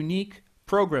about unique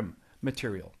program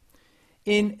material.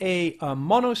 In a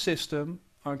mono system,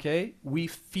 okay, we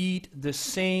feed the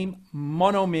same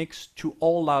mono mix to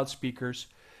all loudspeakers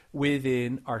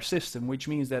within our system, which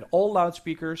means that all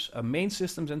loudspeakers, main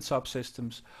systems and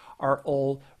subsystems, are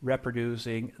all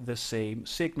reproducing the same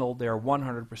signal. They are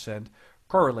 100%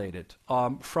 correlated.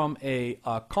 From a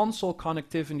console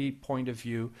connectivity point of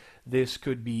view, this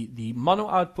could be the mono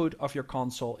output of your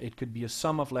console, it could be a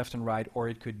sum of left and right, or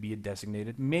it could be a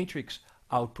designated matrix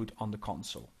output on the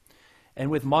console. And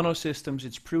with mono systems,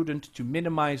 it's prudent to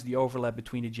minimize the overlap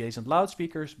between adjacent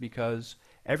loudspeakers, because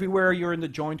everywhere you're in the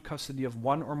joint custody of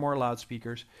one or more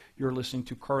loudspeakers, you're listening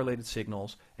to correlated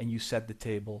signals, and you set the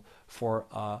table for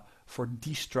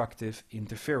destructive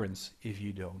interference if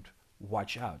you don't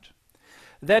watch out.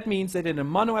 That means that in a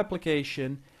mono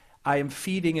application, I am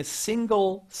feeding a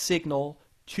single signal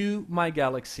to my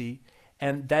Galaxy,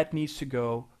 and that needs to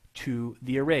go to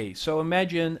the array. So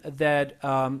imagine that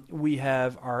we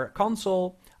have our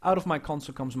console. Out of my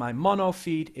console comes my mono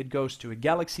feed. It goes to a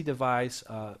Galaxy device.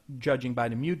 Judging by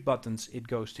the mute buttons, it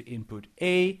goes to input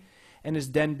A, and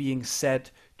is then being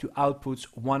set to outputs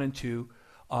 1 and 2,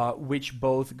 which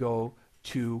both go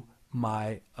to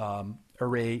my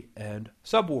array and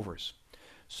subwoofers.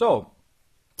 So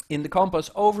in the Compass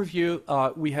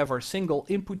overview, we have our single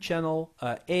input channel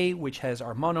A, which has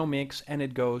our mono mix, and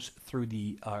it goes through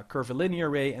the curvilinear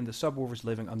array and the subwoofers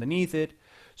living underneath it.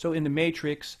 So in the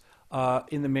matrix,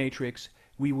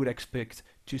 we would expect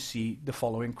to see the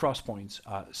following cross points.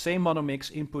 Same mono mix,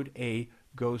 input A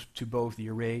goes to both the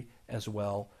array as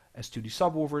well as to the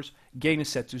subwoofers. Gain is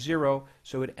set to 0,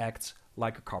 so it acts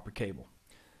like a copper cable.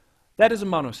 That is a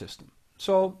mono system.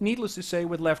 So needless to say,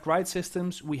 with left-right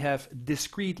systems, we have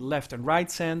discrete left and right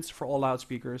sends for all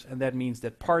loudspeakers, and that means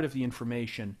that part of the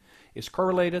information is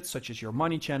correlated, such as your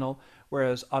money channel,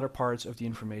 whereas other parts of the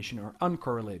information are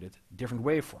uncorrelated, different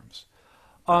waveforms.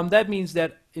 That means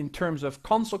that in terms of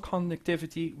console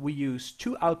connectivity, we use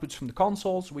 2 outputs from the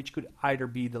consoles, which could either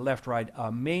be the left-right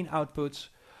main outputs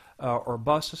or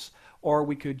buses, or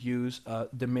we could use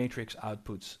the matrix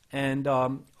outputs. And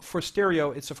for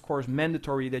stereo, it's of course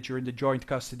mandatory that you're in the joint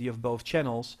custody of both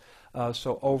channels,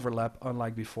 so overlap,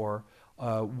 unlike before,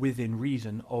 within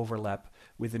reason, overlap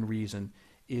within reason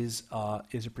is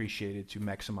appreciated to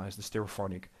maximize the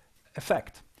stereophonic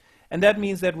effect. And that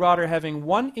means that rather having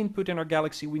one input in our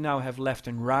Galaxy, we now have left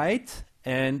and right,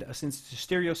 and since it's a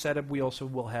stereo setup, we also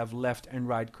will have left and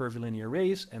right curvilinear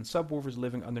arrays and subwoofers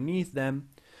living underneath them.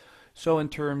 So in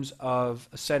terms of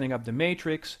setting up the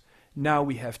matrix, now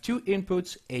we have 2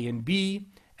 inputs, A and B,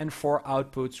 and 4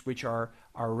 outputs, which are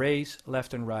arrays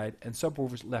left and right and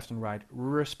subwoofers left and right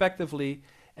respectively.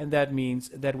 And that means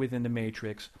that within the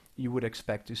matrix you would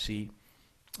expect to see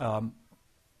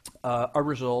a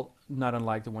result not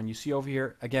unlike the one you see over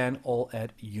here. Again, all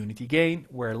at unity gain,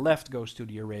 where left goes to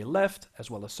the array left as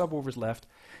well as subwoofers left,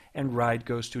 and right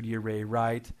goes to the array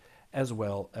right as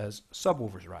well as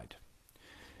subwoofers right.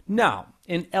 Now,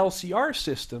 in LCR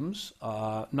systems,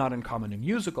 not uncommon in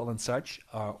musical and such,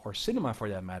 or cinema for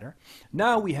that matter,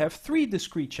 now we have 3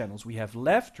 discrete channels. We have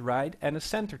left, right, and a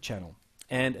center channel.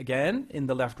 And again, in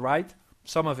the left-right,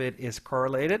 some of it is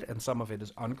correlated and some of it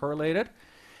is uncorrelated.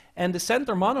 And the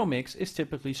center monomix is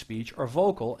typically speech or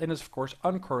vocal and is of course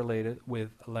uncorrelated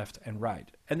with left and right.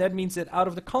 And that means that out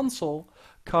of the console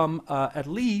come at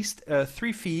least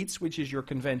 3 feeds, which is your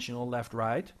conventional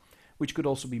left-right, which could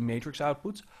also be matrix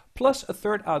outputs, plus a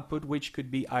third output, which could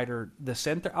be either the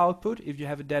center output, if you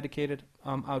have a dedicated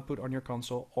output on your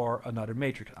console, or another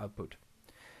matrix output.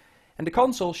 And the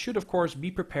console should, of course, be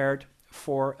prepared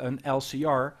for an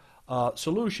LCR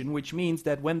solution, which means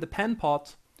that when the pen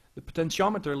pot, the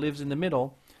potentiometer, lives in the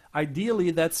middle, ideally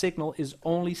that signal is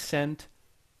only sent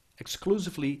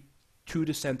exclusively to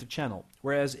the center channel.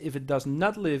 Whereas if it does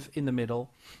not live in the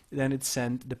middle, then it's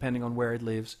sent, depending on where it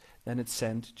lives, then it's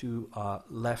sent to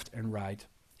left and right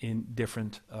in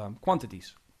different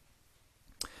quantities.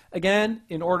 Again,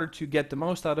 in order to get the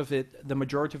most out of it, the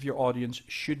majority of your audience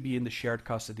should be in the shared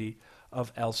custody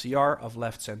of LCR, of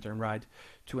left, center, and right,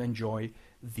 to enjoy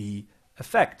the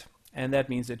effect. And that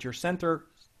means that your center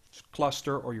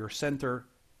cluster or your center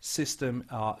system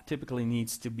typically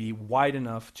needs to be wide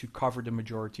enough to cover the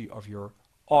majority of your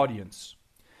audience.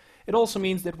 It also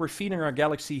means that we're feeding our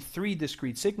Galaxy 3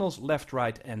 discrete signals, left,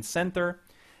 right, and center.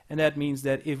 And that means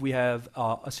that if we have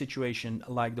a situation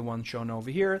like the one shown over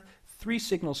here, 3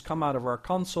 signals come out of our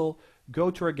console,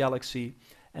 go to our Galaxy,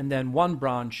 and then 1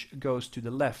 branch goes to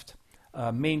the left,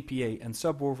 main PA and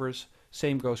subwoofers,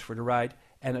 same goes for the right,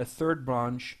 and a third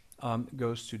branch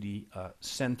goes to the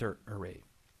center array.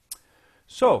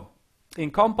 So, in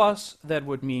Compass, that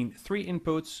would mean 3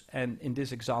 inputs, and in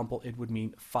this example it would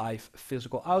mean 5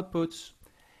 physical outputs.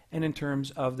 And in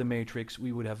terms of the matrix,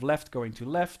 we would have left going to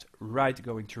left, right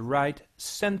going to right,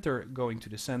 center going to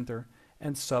the center,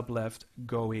 and sub-left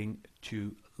going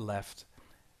to left,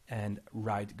 and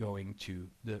right going to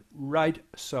the right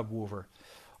subwoofer,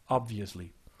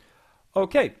 obviously.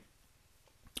 Okay,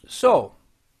 so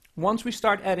once we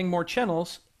start adding more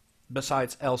channels,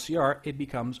 besides LCR, it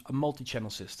becomes a multi-channel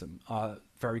system,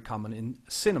 very common in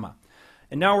cinema.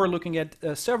 And now we're looking at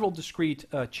several discrete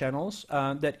channels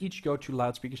that each go to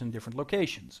loudspeakers in different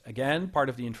locations. Again, part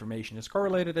of the information is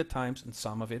correlated at times, and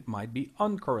some of it might be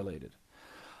uncorrelated.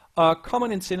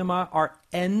 Common in cinema are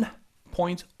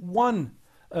N.1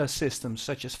 systems,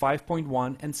 such as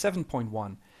 5.1 and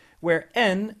 7.1, where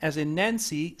N, as in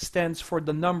Nancy, stands for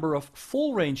the number of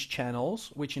full range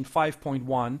channels, which in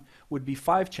 5.1 would be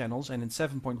 5 channels, and in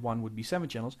 7.1 would be 7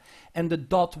 channels, and the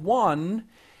dot 1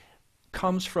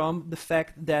 comes from the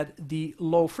fact that the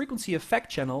low frequency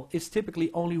effect channel is typically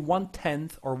only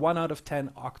 1/10 or 1 out of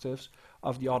 10 octaves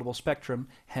of the audible spectrum,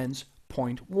 hence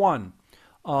 0.1.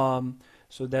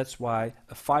 So that's why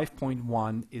a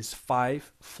 5.1 is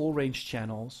 5 full range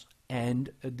channels and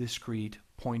a discrete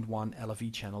 0.1 LFE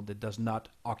channel that does not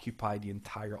occupy the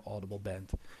entire audible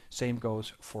band. Same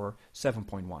goes for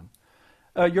 7.1.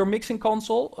 Your mixing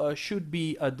console should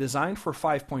be designed for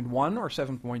 5.1 or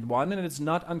 7.1, and it's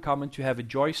not uncommon to have a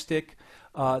joystick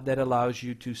that allows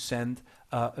you to send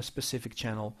a specific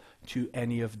channel to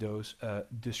any of those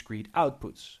discrete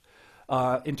outputs.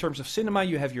 In terms of cinema,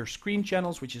 you have your screen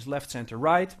channels, which is left, center,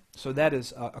 right. So that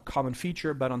is a common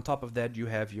feature, but on top of that you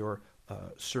have your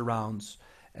surrounds,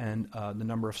 and the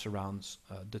number of surrounds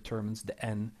determines the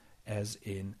N, as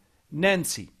in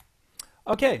Nancy.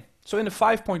 Okay, so in the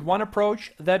 5.1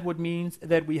 approach, that would mean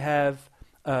that we have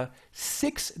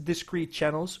 6 discrete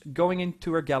channels going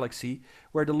into our Galaxy,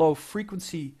 where the low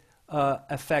frequency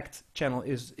effect channel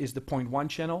is the 0.1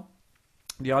 channel.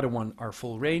 The other one are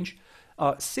full range.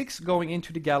 6 going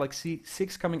into the Galaxy,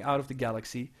 6 coming out of the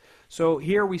Galaxy. So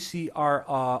here we see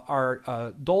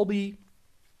our Dolby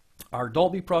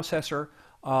processor.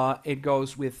 It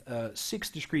goes with 6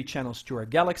 discrete channels to our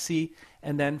Galaxy,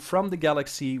 and then from the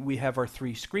Galaxy we have our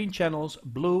 3 screen channels.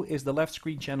 Blue is the left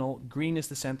screen channel, green is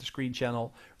the center screen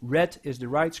channel, red is the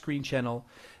right screen channel.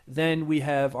 Then we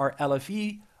have our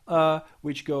LFE,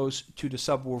 which goes to the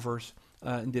subwoofers,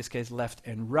 in this case left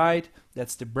and right.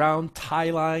 That's the brown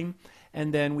tie line.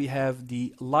 and then we have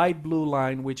the light blue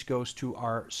line which goes to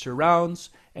our surrounds,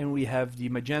 and we have the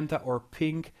magenta or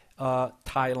pink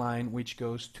tie line which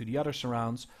goes to the other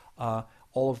surrounds.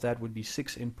 All of that would be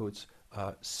 6 inputs,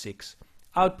 6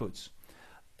 outputs.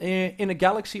 In a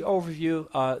Galaxy overview,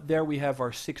 there we have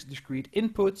our 6 discrete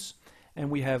inputs, and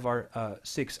we have our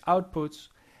 6 outputs.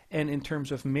 And in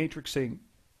terms of matrixing,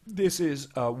 this is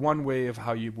one way of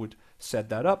how you would set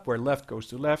that up, where left goes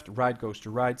to left, right goes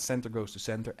to right, center goes to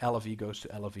center, LFE goes to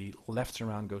LFE, left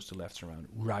surround goes to left surround,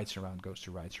 right surround goes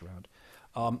to right surround.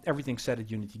 Everything's set at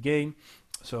unity gain,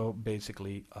 so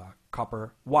basically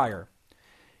copper wire.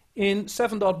 In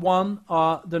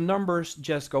 7.1, the numbers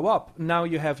just go up. Now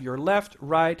you have your left,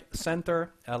 right,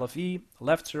 center, LFE,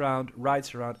 left surround, right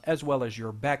surround, as well as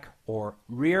your back or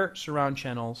rear surround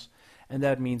channels. And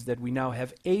that means that we now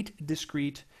have 8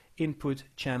 discrete input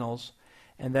channels.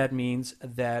 And that means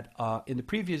that in the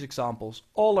previous examples,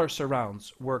 all our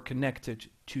surrounds were connected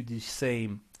to the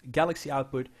same Galaxy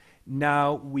output.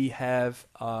 Now we have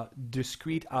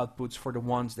discrete outputs for the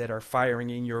ones that are firing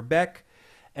in your back,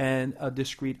 and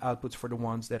discrete outputs for the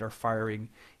ones that are firing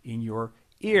in your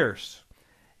ears.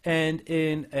 And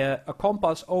in a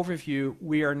compass overview,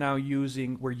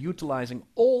 we're utilizing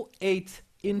all 8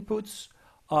 inputs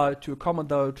to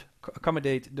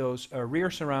accommodate those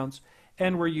rear surrounds,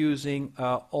 and we're using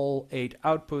all 8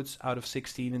 outputs out of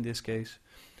 16 in this case.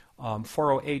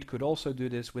 408 could also do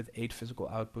this with 8 physical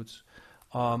outputs.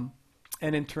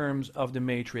 And in terms of the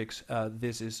matrix,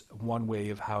 this is one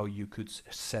way of how you could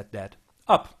set that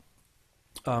up.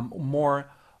 More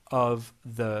of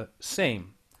the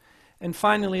same. And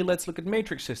finally, let's look at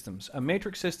matrix systems.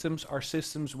 Matrix systems are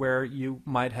systems where you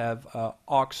might have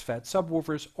aux-fed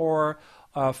subwoofers, or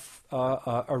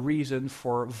a reason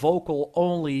for vocal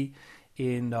only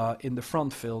in the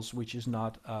front fills, which is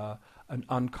not an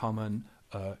uncommon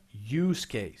use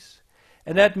case.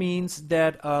 And that means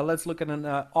that let's look at an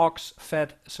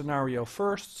aux-fed scenario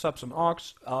first, subs and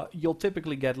aux. You'll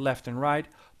typically get left and right,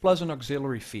 plus an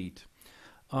auxiliary feed.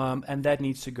 And that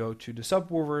needs to go to the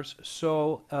subwoofers.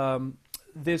 So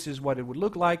this is what it would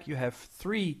look like. You have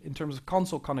 3, in terms of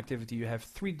console connectivity, you have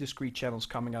 3 discrete channels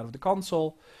coming out of the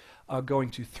console, going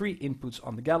to 3 inputs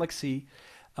on the Galaxy.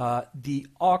 The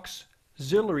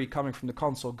auxiliary coming from the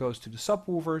console goes to the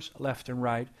subwoofers, left and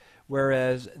right,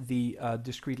 whereas the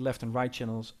discrete left and right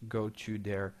channels go to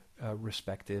their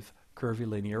respective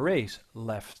curvilinear arrays,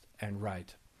 left and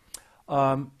right.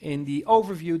 In the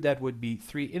overview, that would be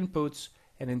 3 inputs,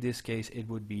 and in this case it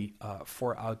would be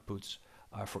 4 outputs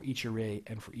for each array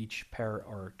and for each pair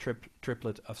or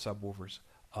triplet of subwoofers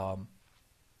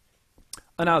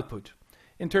an output.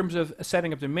 In terms of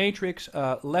setting up the matrix,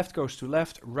 left goes to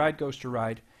left, right goes to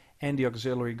right, and the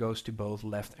auxiliary goes to both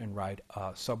left and right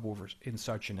subwoofers in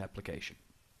such an application.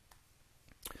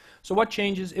 So what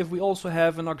changes if we also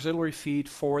have an auxiliary feed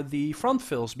for the front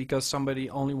fills, because somebody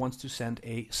only wants to send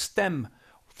a stem,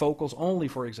 vocals only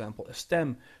for example, a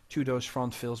stem to those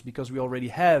front fills, because we already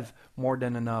have more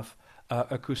than enough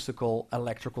acoustical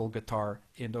electrical guitar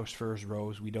in those first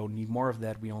rows. We don't need more of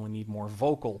that, we only need more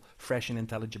vocal, fresh and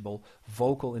intelligible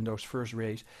vocal in those first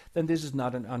rays. Then this is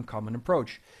not an uncommon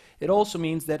approach. It also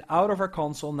means that out of our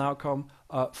console now come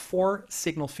 4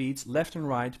 signal feeds, left and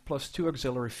right, plus 2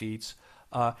 auxiliary feeds.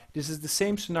 This is the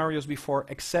same scenario as before,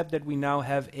 except that we now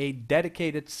have a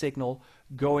dedicated signal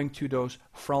going to those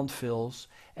front fills,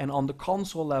 and on the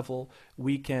console level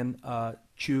we can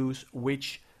choose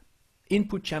which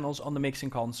input channels on the mixing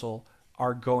console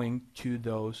are going to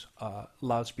those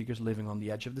loudspeakers living on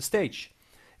the edge of the stage.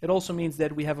 It also means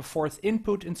that we have a 4th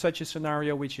input in such a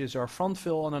scenario, which is our front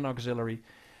fill on an auxiliary,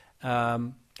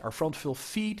 our front fill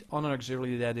feed on an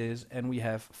auxiliary, that is, and we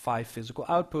have 5 physical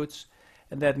outputs.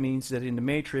 And that means that in the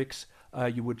matrix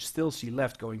you would still see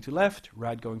left going to left,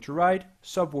 right going to right,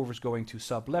 subwoofers going to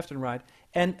sub left and right,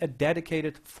 and a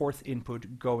dedicated 4th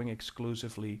input going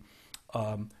exclusively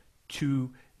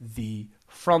to the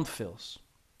front fills.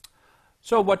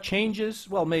 So what changes?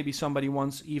 Well, maybe somebody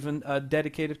wants even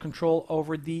dedicated control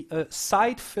over the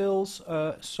side fills,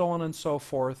 so on and so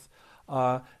forth.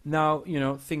 Now, you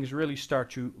know, things really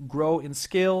start to grow in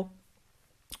scale.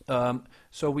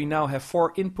 So we now have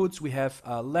 4 inputs. We have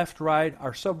left, right,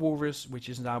 our subwoofers, which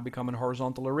is now become a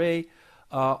horizontal array.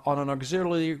 On an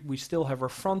auxiliary, we still have our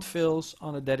front fills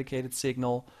on a dedicated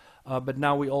signal, but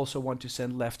now we also want to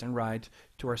send left and right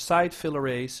to our side fill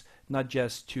arrays, not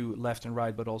just to left and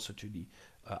right, but also to the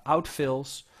out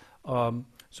fills.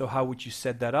 So how would you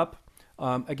set that up?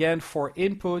 Again, for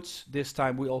inputs, this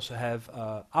time we also have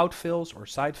out fills or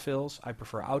side fills. I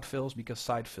prefer out fills because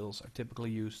side fills are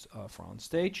typically used for on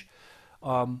stage.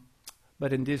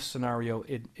 But in this scenario,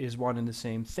 it is one and the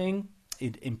same thing.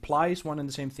 it implies one and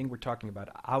the same thing. We're talking about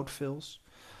outfills.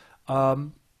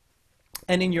 And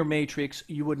in your matrix,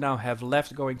 you would now have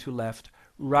left going to left,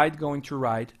 right going to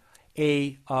right.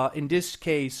 In this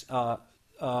case,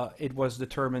 it was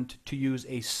determined to use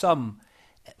a sum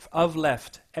of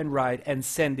left and right and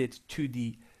send it to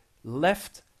the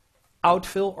left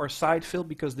outfill or side fill,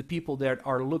 because the people that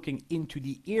are looking into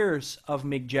the ears of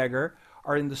Mick Jagger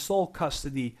are in the sole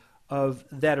custody of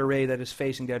that array that is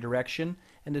facing their direction.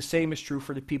 And the same is true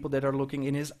for the people that are looking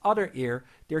in his other ear.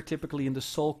 They're typically in the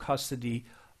sole custody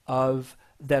of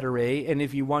that array. And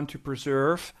if you want to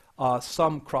preserve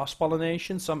some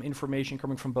cross-pollination, some information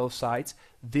coming from both sides,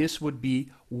 this would be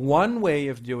one way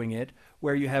of doing it,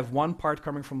 where you have one part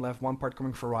coming from left, one part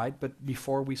coming from right. But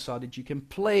before we saw that you can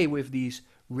play with these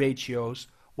ratios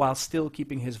while still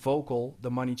keeping his vocal, the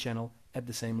money channel, at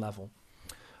the same level.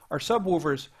 Our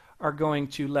subwoofers are going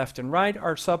to left and right.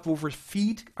 Our subwoofer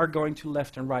feet are going to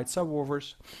left and right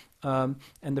subwoofers. And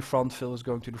the front fill is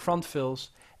going to the front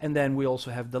fills. And then we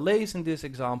also have delays in this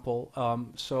example.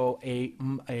 So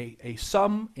a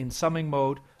sum in summing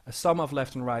mode, a sum of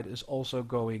left and right is also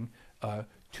going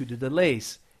to the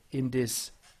delays in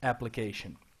this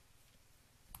application.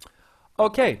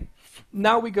 Okay,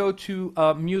 now we go to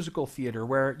musical theater,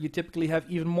 where you typically have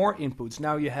even more inputs.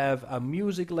 Now you have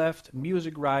music left,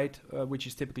 music right, which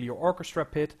is typically your orchestra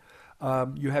pit.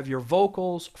 You have your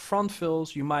vocals, front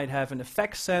fills. You might have an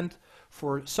effect send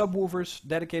for subwoofers,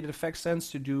 dedicated effect sends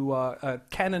to do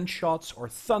cannon shots or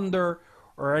thunder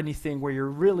or anything where you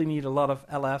really need a lot of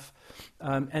LF.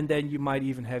 And then you might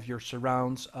even have your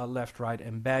surrounds left, right,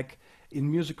 and back. In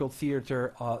musical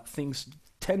theater, things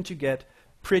tend to get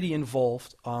pretty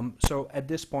involved. So at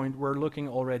this point, we're looking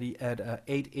already at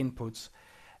 8 inputs.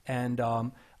 And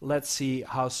let's see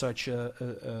how such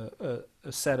a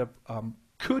setup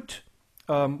could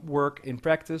work in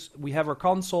practice. We have our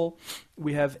console.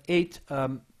 We have 8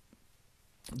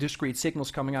 discrete signals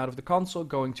coming out of the console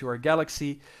going to our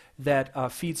Galaxy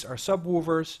that feeds our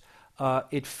subwoofers.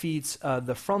 It feeds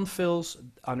the front fills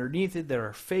underneath it that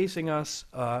are facing us.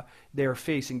 They are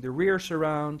facing the rear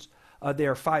surrounds.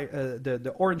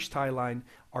 The orange tie line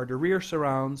are the rear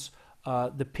surrounds.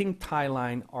 The pink tie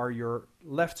line are your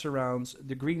left surrounds.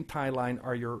 The green tie line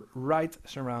are your right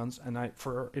surrounds. And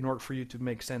in order for you to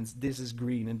make sense, this is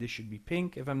green and this should be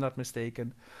pink, if I'm not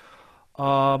mistaken.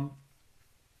 And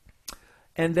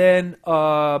then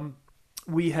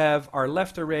we have our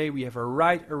left array. We have our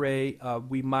right array.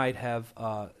 We might have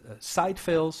side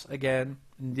fills again.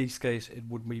 In this case, it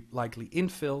would be likely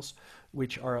infills,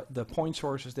 which are the point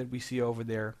sources that we see over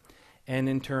there. And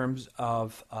in terms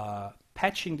of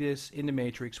patching this in the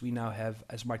matrix, we now have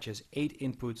as much as 8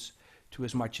 inputs to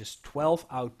as much as 12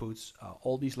 outputs,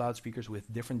 all these loudspeakers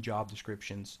with different job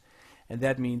descriptions. And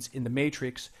that means in the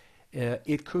matrix,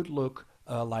 it could look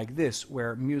like this,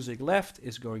 where music left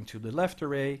is going to the left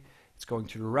array, it's going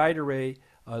to the right array.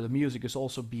 The music is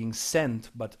also being sent,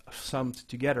 but summed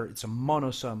together, it's a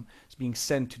monosum. It's being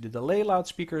sent to the delay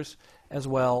loudspeakers as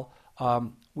well.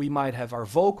 We might have our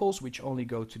vocals, which only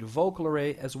go to the vocal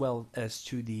array, as well as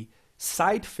to the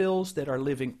side fills that are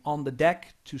living on the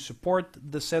deck to support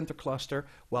the center cluster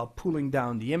while pulling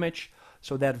down the image.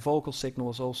 So that vocal signal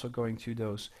is also going to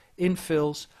those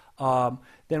infills.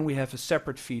 Then we have a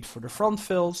separate feed for the front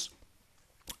fills.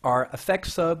 Our effect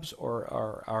subs or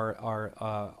our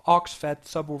aux-fed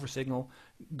subwoofer signal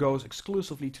goes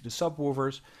exclusively to the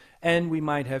subwoofers. And we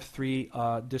might have 3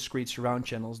 discrete surround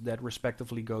channels that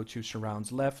respectively go to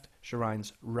surrounds left,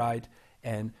 surrounds right,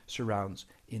 and surrounds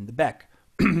in the back.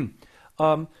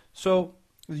 So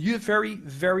you're very,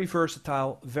 very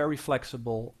versatile, very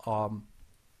flexible,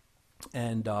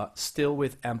 and still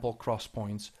with ample cross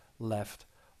points left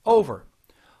over.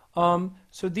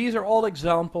 So these are all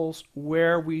examples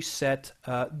where we set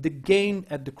the gain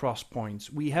at the cross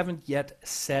points. We haven't yet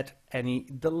set any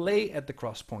delay at the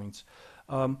cross points.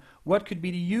 What could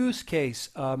be the use case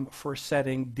for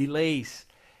setting delays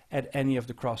at any of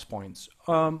the cross points?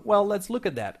 Well, let's look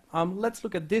at that. Let's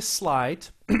look at this slide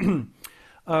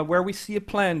where we see a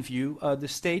plan view. The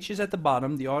stage is at the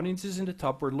bottom, the audience is in the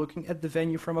top. We're looking at the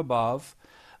venue from above.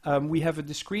 We have a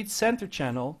discrete center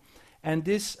channel. And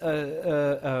this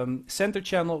center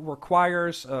channel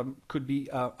requires, could be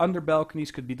under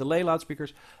balconies, could be delay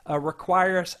loudspeakers,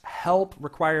 requires help,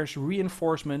 requires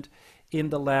reinforcement in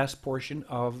the last portion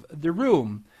of the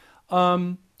room.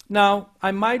 Now,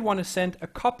 I might want to send a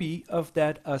copy of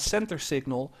that center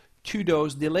signal to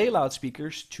those delay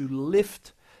loudspeakers to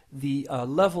lift the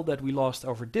level that we lost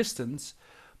over distance.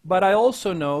 But I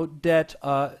also know that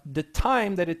the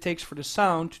time that it takes for the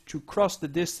sound to cross the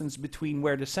distance between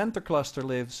where the center cluster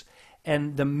lives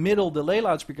and the middle delay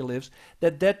loudspeaker lives,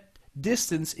 that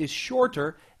distance is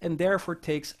shorter and therefore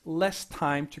takes less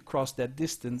time to cross that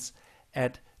distance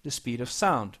at the speed of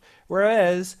sound.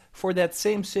 Whereas for that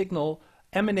same signal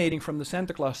emanating from the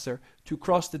center cluster to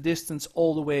cross the distance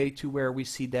all the way to where we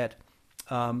see that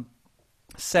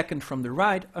second from the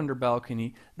right under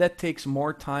balcony, that takes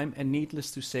more time, and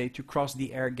needless to say, to cross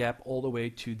the air gap all the way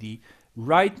to the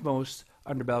rightmost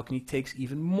under balcony takes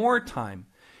even more time.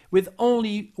 With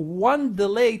only one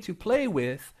delay to play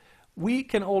with, we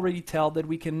can already tell that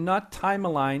we cannot time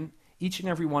align each and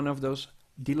every one of those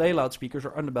delay loudspeakers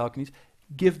or under balconies,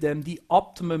 give them the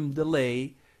optimum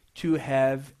delay to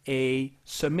have a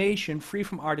summation free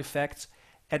from artifacts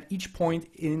at each point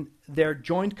in their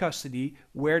joint custody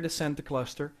where the center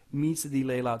cluster meets the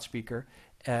delay loudspeaker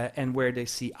and where they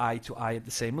see eye to eye at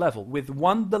the same level. With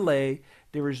one delay,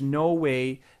 there is no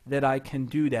way that I can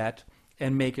do that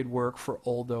and make it work for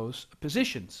all those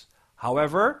positions.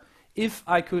 However, if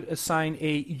I could assign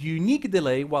a unique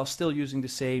delay while still using the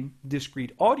same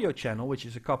discrete audio channel, which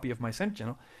is a copy of my center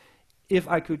channel, if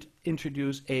I could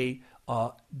introduce a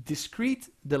discrete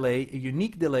delay, a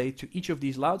unique delay to each of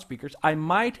these loudspeakers, I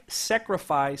might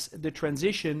sacrifice the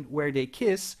transition where they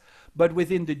kiss, but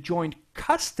within the joint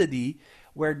custody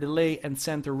where delay and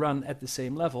center run at the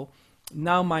same level,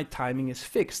 now my timing is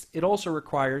fixed. It also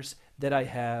requires that I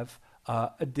have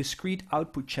a discrete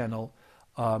output channel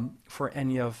for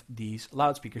any of these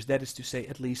loudspeakers. That is to say,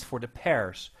 at least for the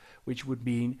pairs, which would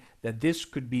mean that this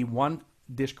could be one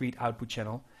discrete output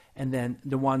channel, and then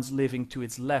the ones living to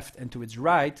its left and to its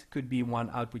right could be one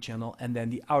output channel, and then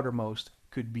the outermost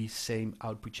could be same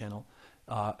output channel,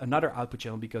 another output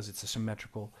channel, because it's a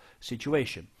symmetrical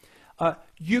situation.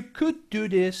 You could do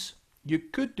this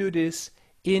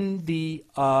in the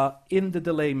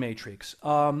delay matrix.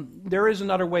 There is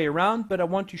another way around, but I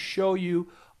want to show you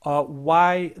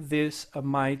why this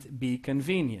might be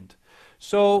convenient.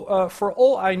 So for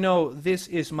all I know, this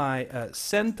is my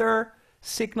center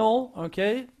signal.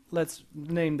 Okay, let's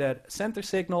name that center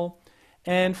signal.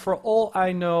 And for all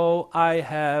I know, I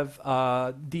have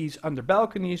these under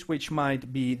balconies, which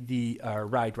might be the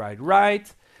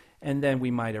right, and then we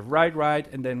might have right,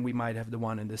 and then we might have the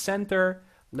one in the center,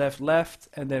 left,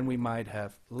 and then we might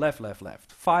have left.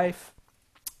 Five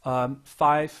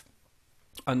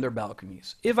under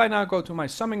balconies. If I now go to my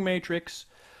summing matrix,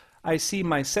 I see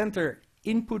my center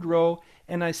input row,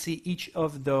 and I see each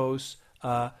of those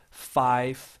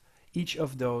five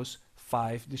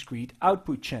discrete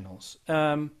output channels.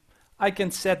 I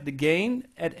can set the gain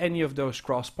at any of those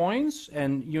cross points,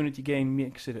 and unity gain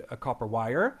makes it a copper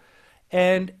wire.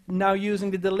 And now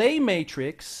using the delay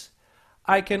matrix,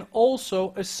 I can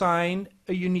also assign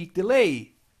a unique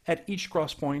delay at each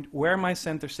cross point where my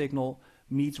center signal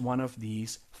meets one of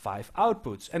these 5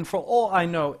 outputs. And for all I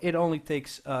know, it only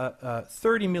takes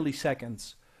 30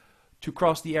 milliseconds to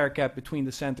cross the air gap between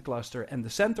the center cluster and the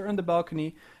center on the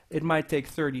balcony. It might take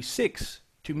 36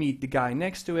 to meet the guy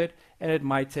next to it, and it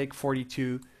might take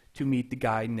 42 to meet the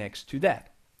guy next to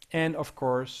that. And of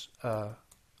course,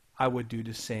 I would do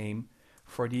the same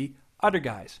for the other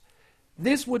guys.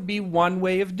 This would be one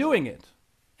way of doing it.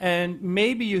 And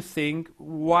maybe you think,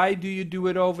 why do you do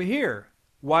it over here?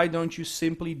 Why don't you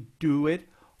simply do it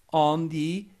on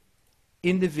the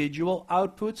individual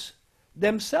outputs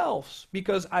themselves?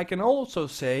 Because I can also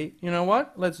say, you know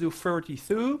what, let's do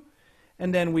 32,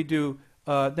 and then we do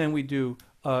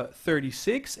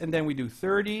 36, and then we do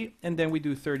 30, and then we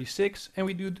do 36, and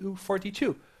we do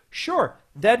 42. Sure,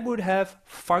 that would have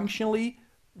functionally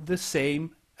the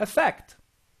same effect.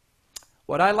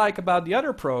 What I like about the other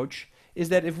approach is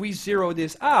that if we zero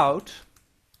this out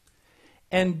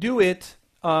and do it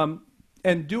in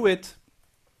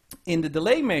the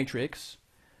delay matrix,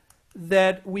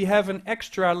 that we have an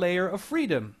extra layer of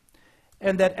freedom.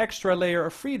 And that extra layer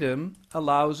of freedom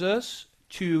allows us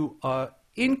to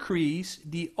increase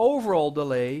the overall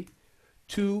delay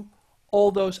to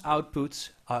all those outputs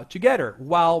together,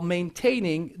 while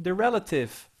maintaining the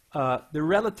relative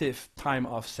time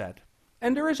offset.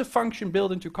 And there is a function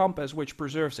built into Compass which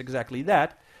preserves exactly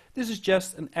that. This is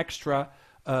just an extra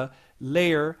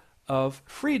layer of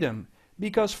freedom,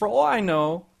 because for all I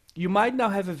know, you might now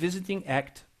have a visiting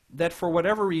act that for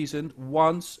whatever reason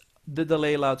wants the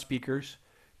delay loudspeakers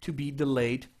to be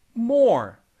delayed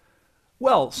more.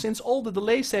 Well, since all the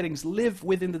delay settings live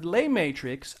within the delay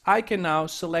matrix, I can now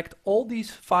select all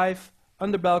these 5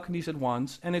 under balconies at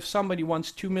once, and if somebody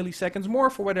wants 2 milliseconds more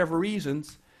for whatever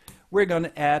reasons, we're going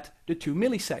to add the 2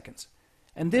 milliseconds.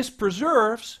 And this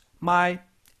preserves my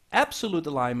absolute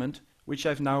alignment, which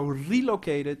I've now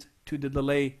relocated to the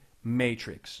delay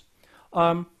matrix.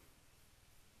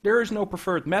 There is no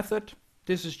preferred method.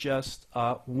 This is just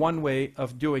one way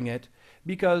of doing it,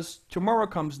 because tomorrow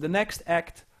comes the next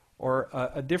act or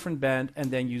a different band,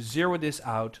 and then you zero this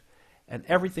out and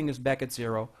everything is back at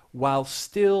 0 while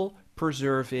still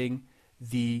preserving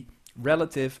the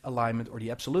relative alignment, or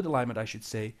the absolute alignment I should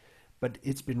say, but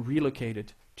it's been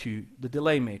relocated to the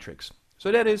delay matrix.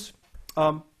 So that is,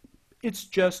 it's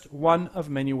just one of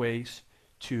many ways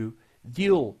to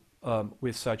deal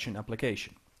with such an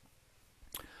application.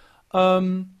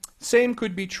 Same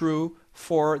could be true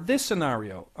for this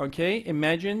scenario. Okay,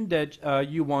 imagine that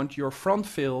you want your front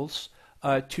fills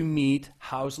to meet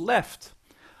house left.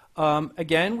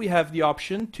 Again, we have the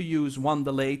option to use one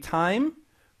delay time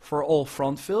for all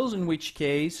front fills, in which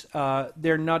case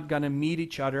they're not going to meet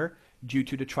each other due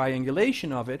to the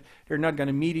triangulation of it. They're not going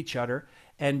to meet each other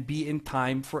and be in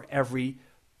time for every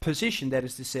position. That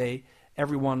is to say,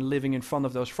 everyone living in front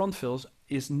of those front fills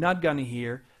is not going to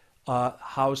hear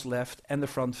house left and the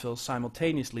front fill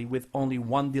simultaneously, with only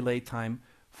one delay time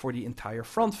for the entire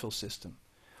front fill system.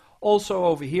 Also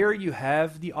over here you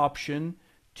have the option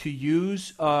to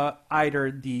use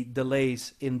either the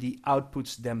delays in the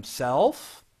outputs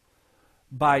themselves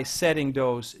by setting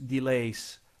those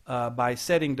delays in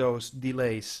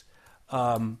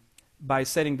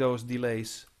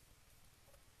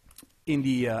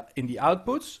the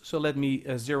outputs. So let me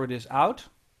zero this out.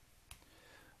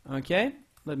 Okay,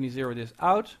 let me zero this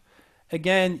out.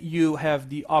 Again, you have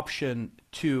the option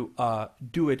to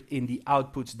do it in the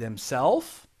outputs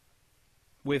themselves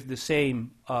with the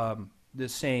same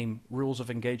rules of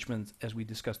engagement as we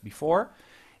discussed before,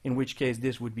 in which case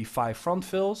this would be 5 front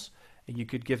fills, and you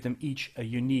could give them each a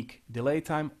unique delay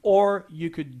time, or you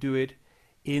could do it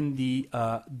in the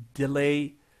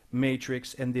delay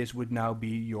matrix, and this would now be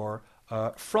your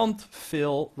front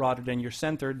fill rather than your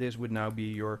center. This would now be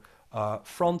your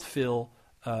front fill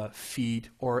feed,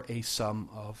 or a sum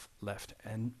of left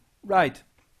and right.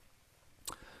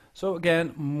 So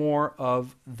again, more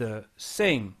of the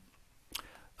same.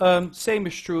 Same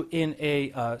is true in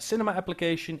a cinema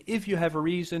application. If you have a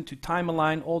reason to time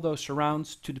align all those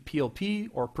surrounds to the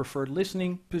PLP or preferred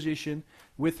listening position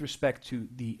with respect to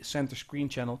the center screen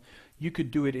channel, you could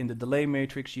do it in the delay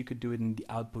matrix, you could do it in the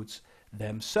outputs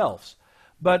themselves.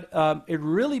 But it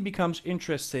really becomes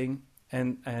interesting,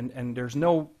 and there's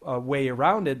no way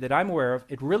around it that I'm aware of.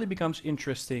 It really becomes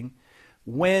interesting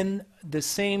when the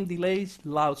same delay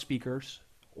loudspeakers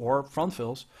or front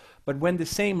fills, but when the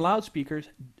same loudspeakers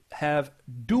have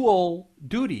dual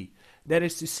duty. That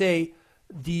is to say,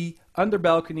 the under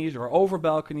balconies or over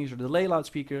balconies or delay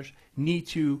loudspeakers need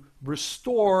to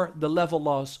restore the level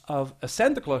loss of a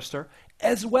center cluster,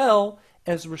 as well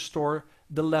as restore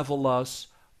the level loss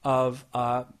of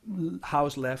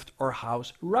house left or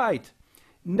house right.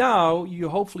 Now you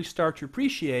hopefully start to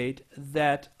appreciate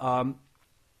that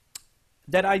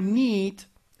that I need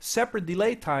separate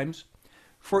delay times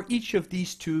for each of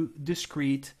these two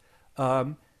discrete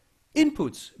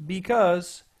inputs,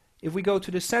 because if we go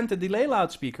to the center delay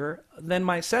loudspeaker, then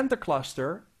my center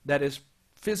cluster that is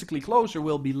physically closer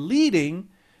will be leading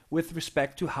with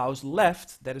respect to house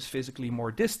left that is physically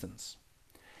more distant.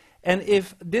 And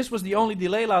if this was the only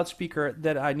delay loudspeaker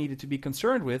that I needed to be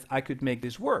concerned with, I could make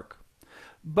this work.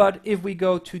 But if we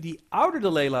go to the outer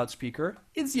delay loudspeaker,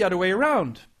 it's the other way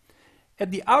around. At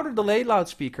the outer delay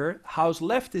loudspeaker, house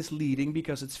left is leading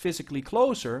because it's physically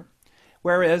closer,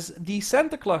 whereas the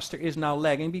center cluster is now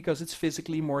lagging because it's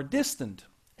physically more distant.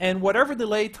 And whatever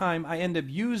delay time I end up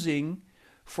using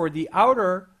for the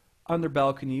outer under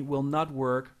balcony will not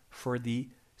work for the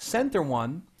center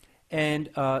one, and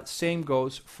same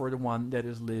goes for the one that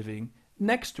is living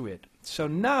next to it. So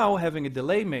now having a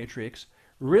delay matrix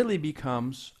really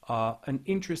becomes an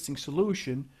interesting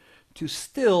solution to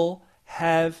still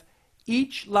have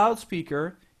each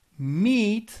loudspeaker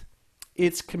meet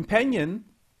its companion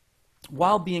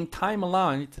while being time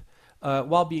aligned,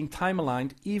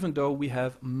 even though we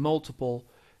have multiple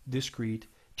discrete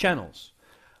channels.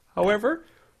 However,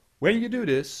 when you do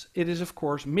this, it is of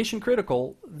course mission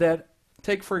critical that,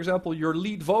 take for example your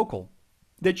lead vocal,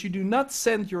 that you do not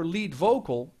send your lead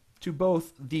vocal to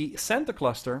both the center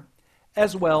cluster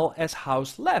as well as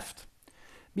house left,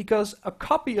 because a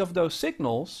copy of those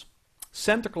signals,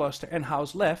 center cluster and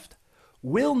house left,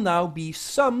 will now be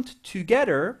summed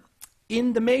together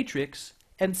in the matrix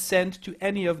and sent to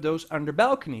any of those under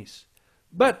balconies.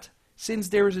 But since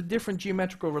there is a different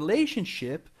geometrical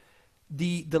relationship,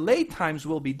 the delay times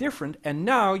will be different, and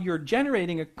now you're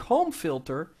generating a comb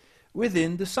filter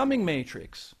within the summing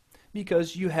matrix,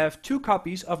 because you have two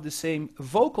copies of the same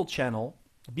vocal channel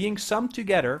being summed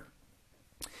together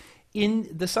in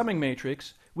the summing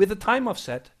matrix, with a time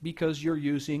offset because you're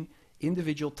using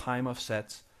individual time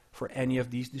offsets for any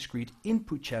of these discrete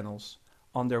input channels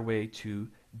on their way to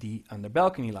the under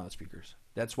balcony loudspeakers.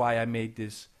 That's why I made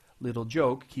this little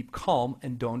joke, keep calm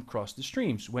and don't cross the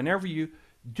streams. Whenever you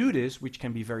do this, which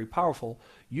can be very powerful,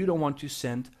 you don't want to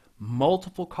send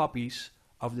multiple copies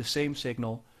of the same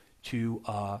signal to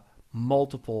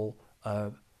multiple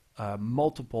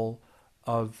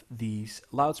of these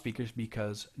loudspeakers,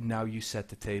 because now you set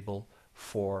the table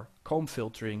for comb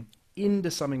filtering in the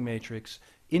summing matrix,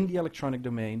 in the electronic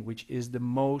domain, which is the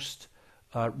most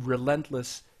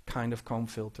relentless kind of comb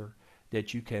filter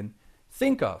that you can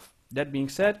think of. That being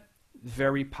said,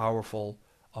 very powerful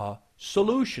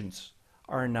solutions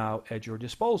are now at your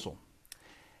disposal.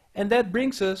 And that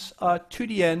brings us to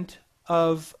the end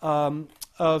of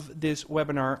this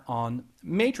webinar on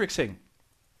matrixing.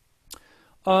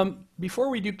 Before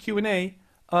we do Q&A,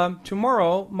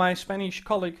 tomorrow my Spanish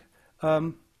colleague,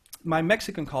 my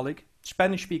Mexican colleague,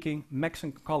 Spanish-speaking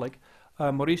Mexican colleague,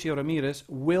 Mauricio Ramirez,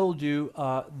 will do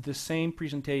the same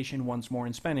presentation once more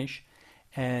in Spanish,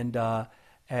 and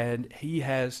he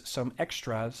has some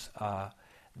extras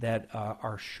that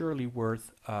are surely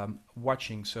worth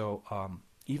watching. So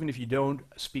even if you don't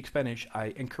speak Spanish,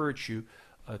 I encourage you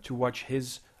to watch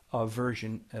his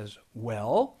version as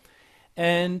well.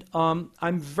 And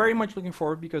I'm very much looking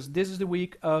forward, because this is the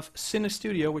week of Cine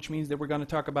Studio, which means that we're going to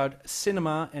talk about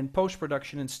cinema and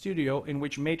post-production in studio, in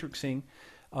which matrixing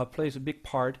plays a big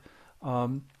part.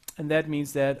 And that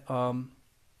means that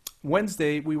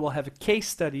Wednesday we will have a case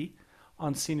study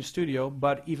on Cine Studio,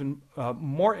 but even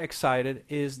more excited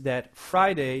is that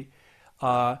Friday,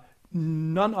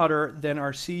 none other than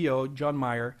our CEO, John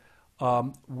Meyer,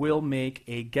 will make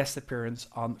a guest appearance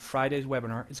on Friday's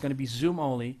webinar. It's going to be Zoom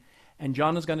only. And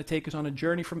John is going to take us on a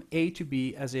journey from A to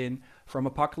B, as in from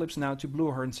Apocalypse Now to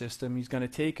Blue Horn System. He's going to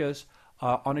take us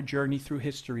on a journey through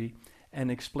history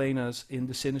and explain us in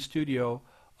the Cine Studio,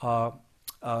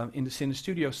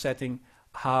 setting,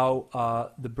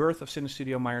 how the birth of Cine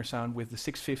Studio Meyer Sound with the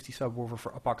 650 subwoofer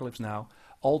for Apocalypse Now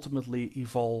ultimately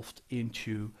evolved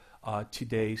into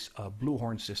today's Blue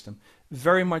Horn system.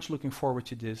 Very much looking forward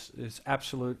to this. It's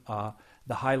absolute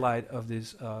the highlight of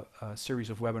this series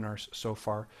of webinars so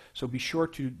far. So be sure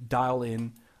to dial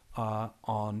in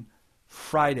on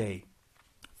Friday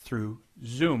through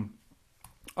Zoom.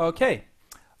 Okay,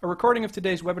 a recording of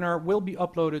today's webinar will be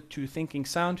uploaded to Thinking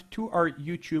Sound to our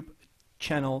YouTube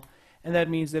channel, and that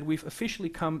means that we've officially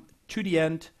come to the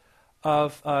end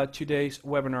of today's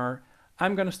webinar.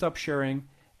 I'm going to stop sharing,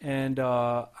 and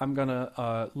I'm going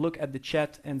to look at the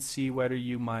chat and see whether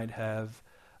you might have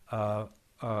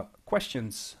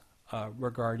questions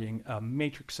regarding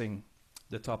matrixing,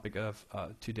 the topic of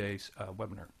today's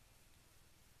webinar.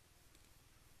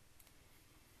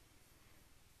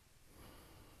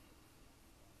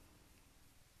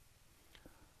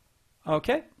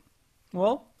 Okay,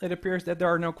 well, it appears that there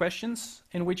are no questions,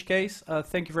 in which case,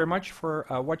 thank you very much for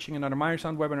watching another Meyer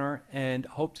Sound webinar, and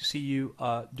hope to see you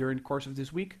during the course of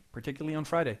this week, particularly on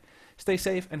Friday. Stay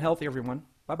safe and healthy, everyone.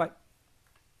 Bye-bye.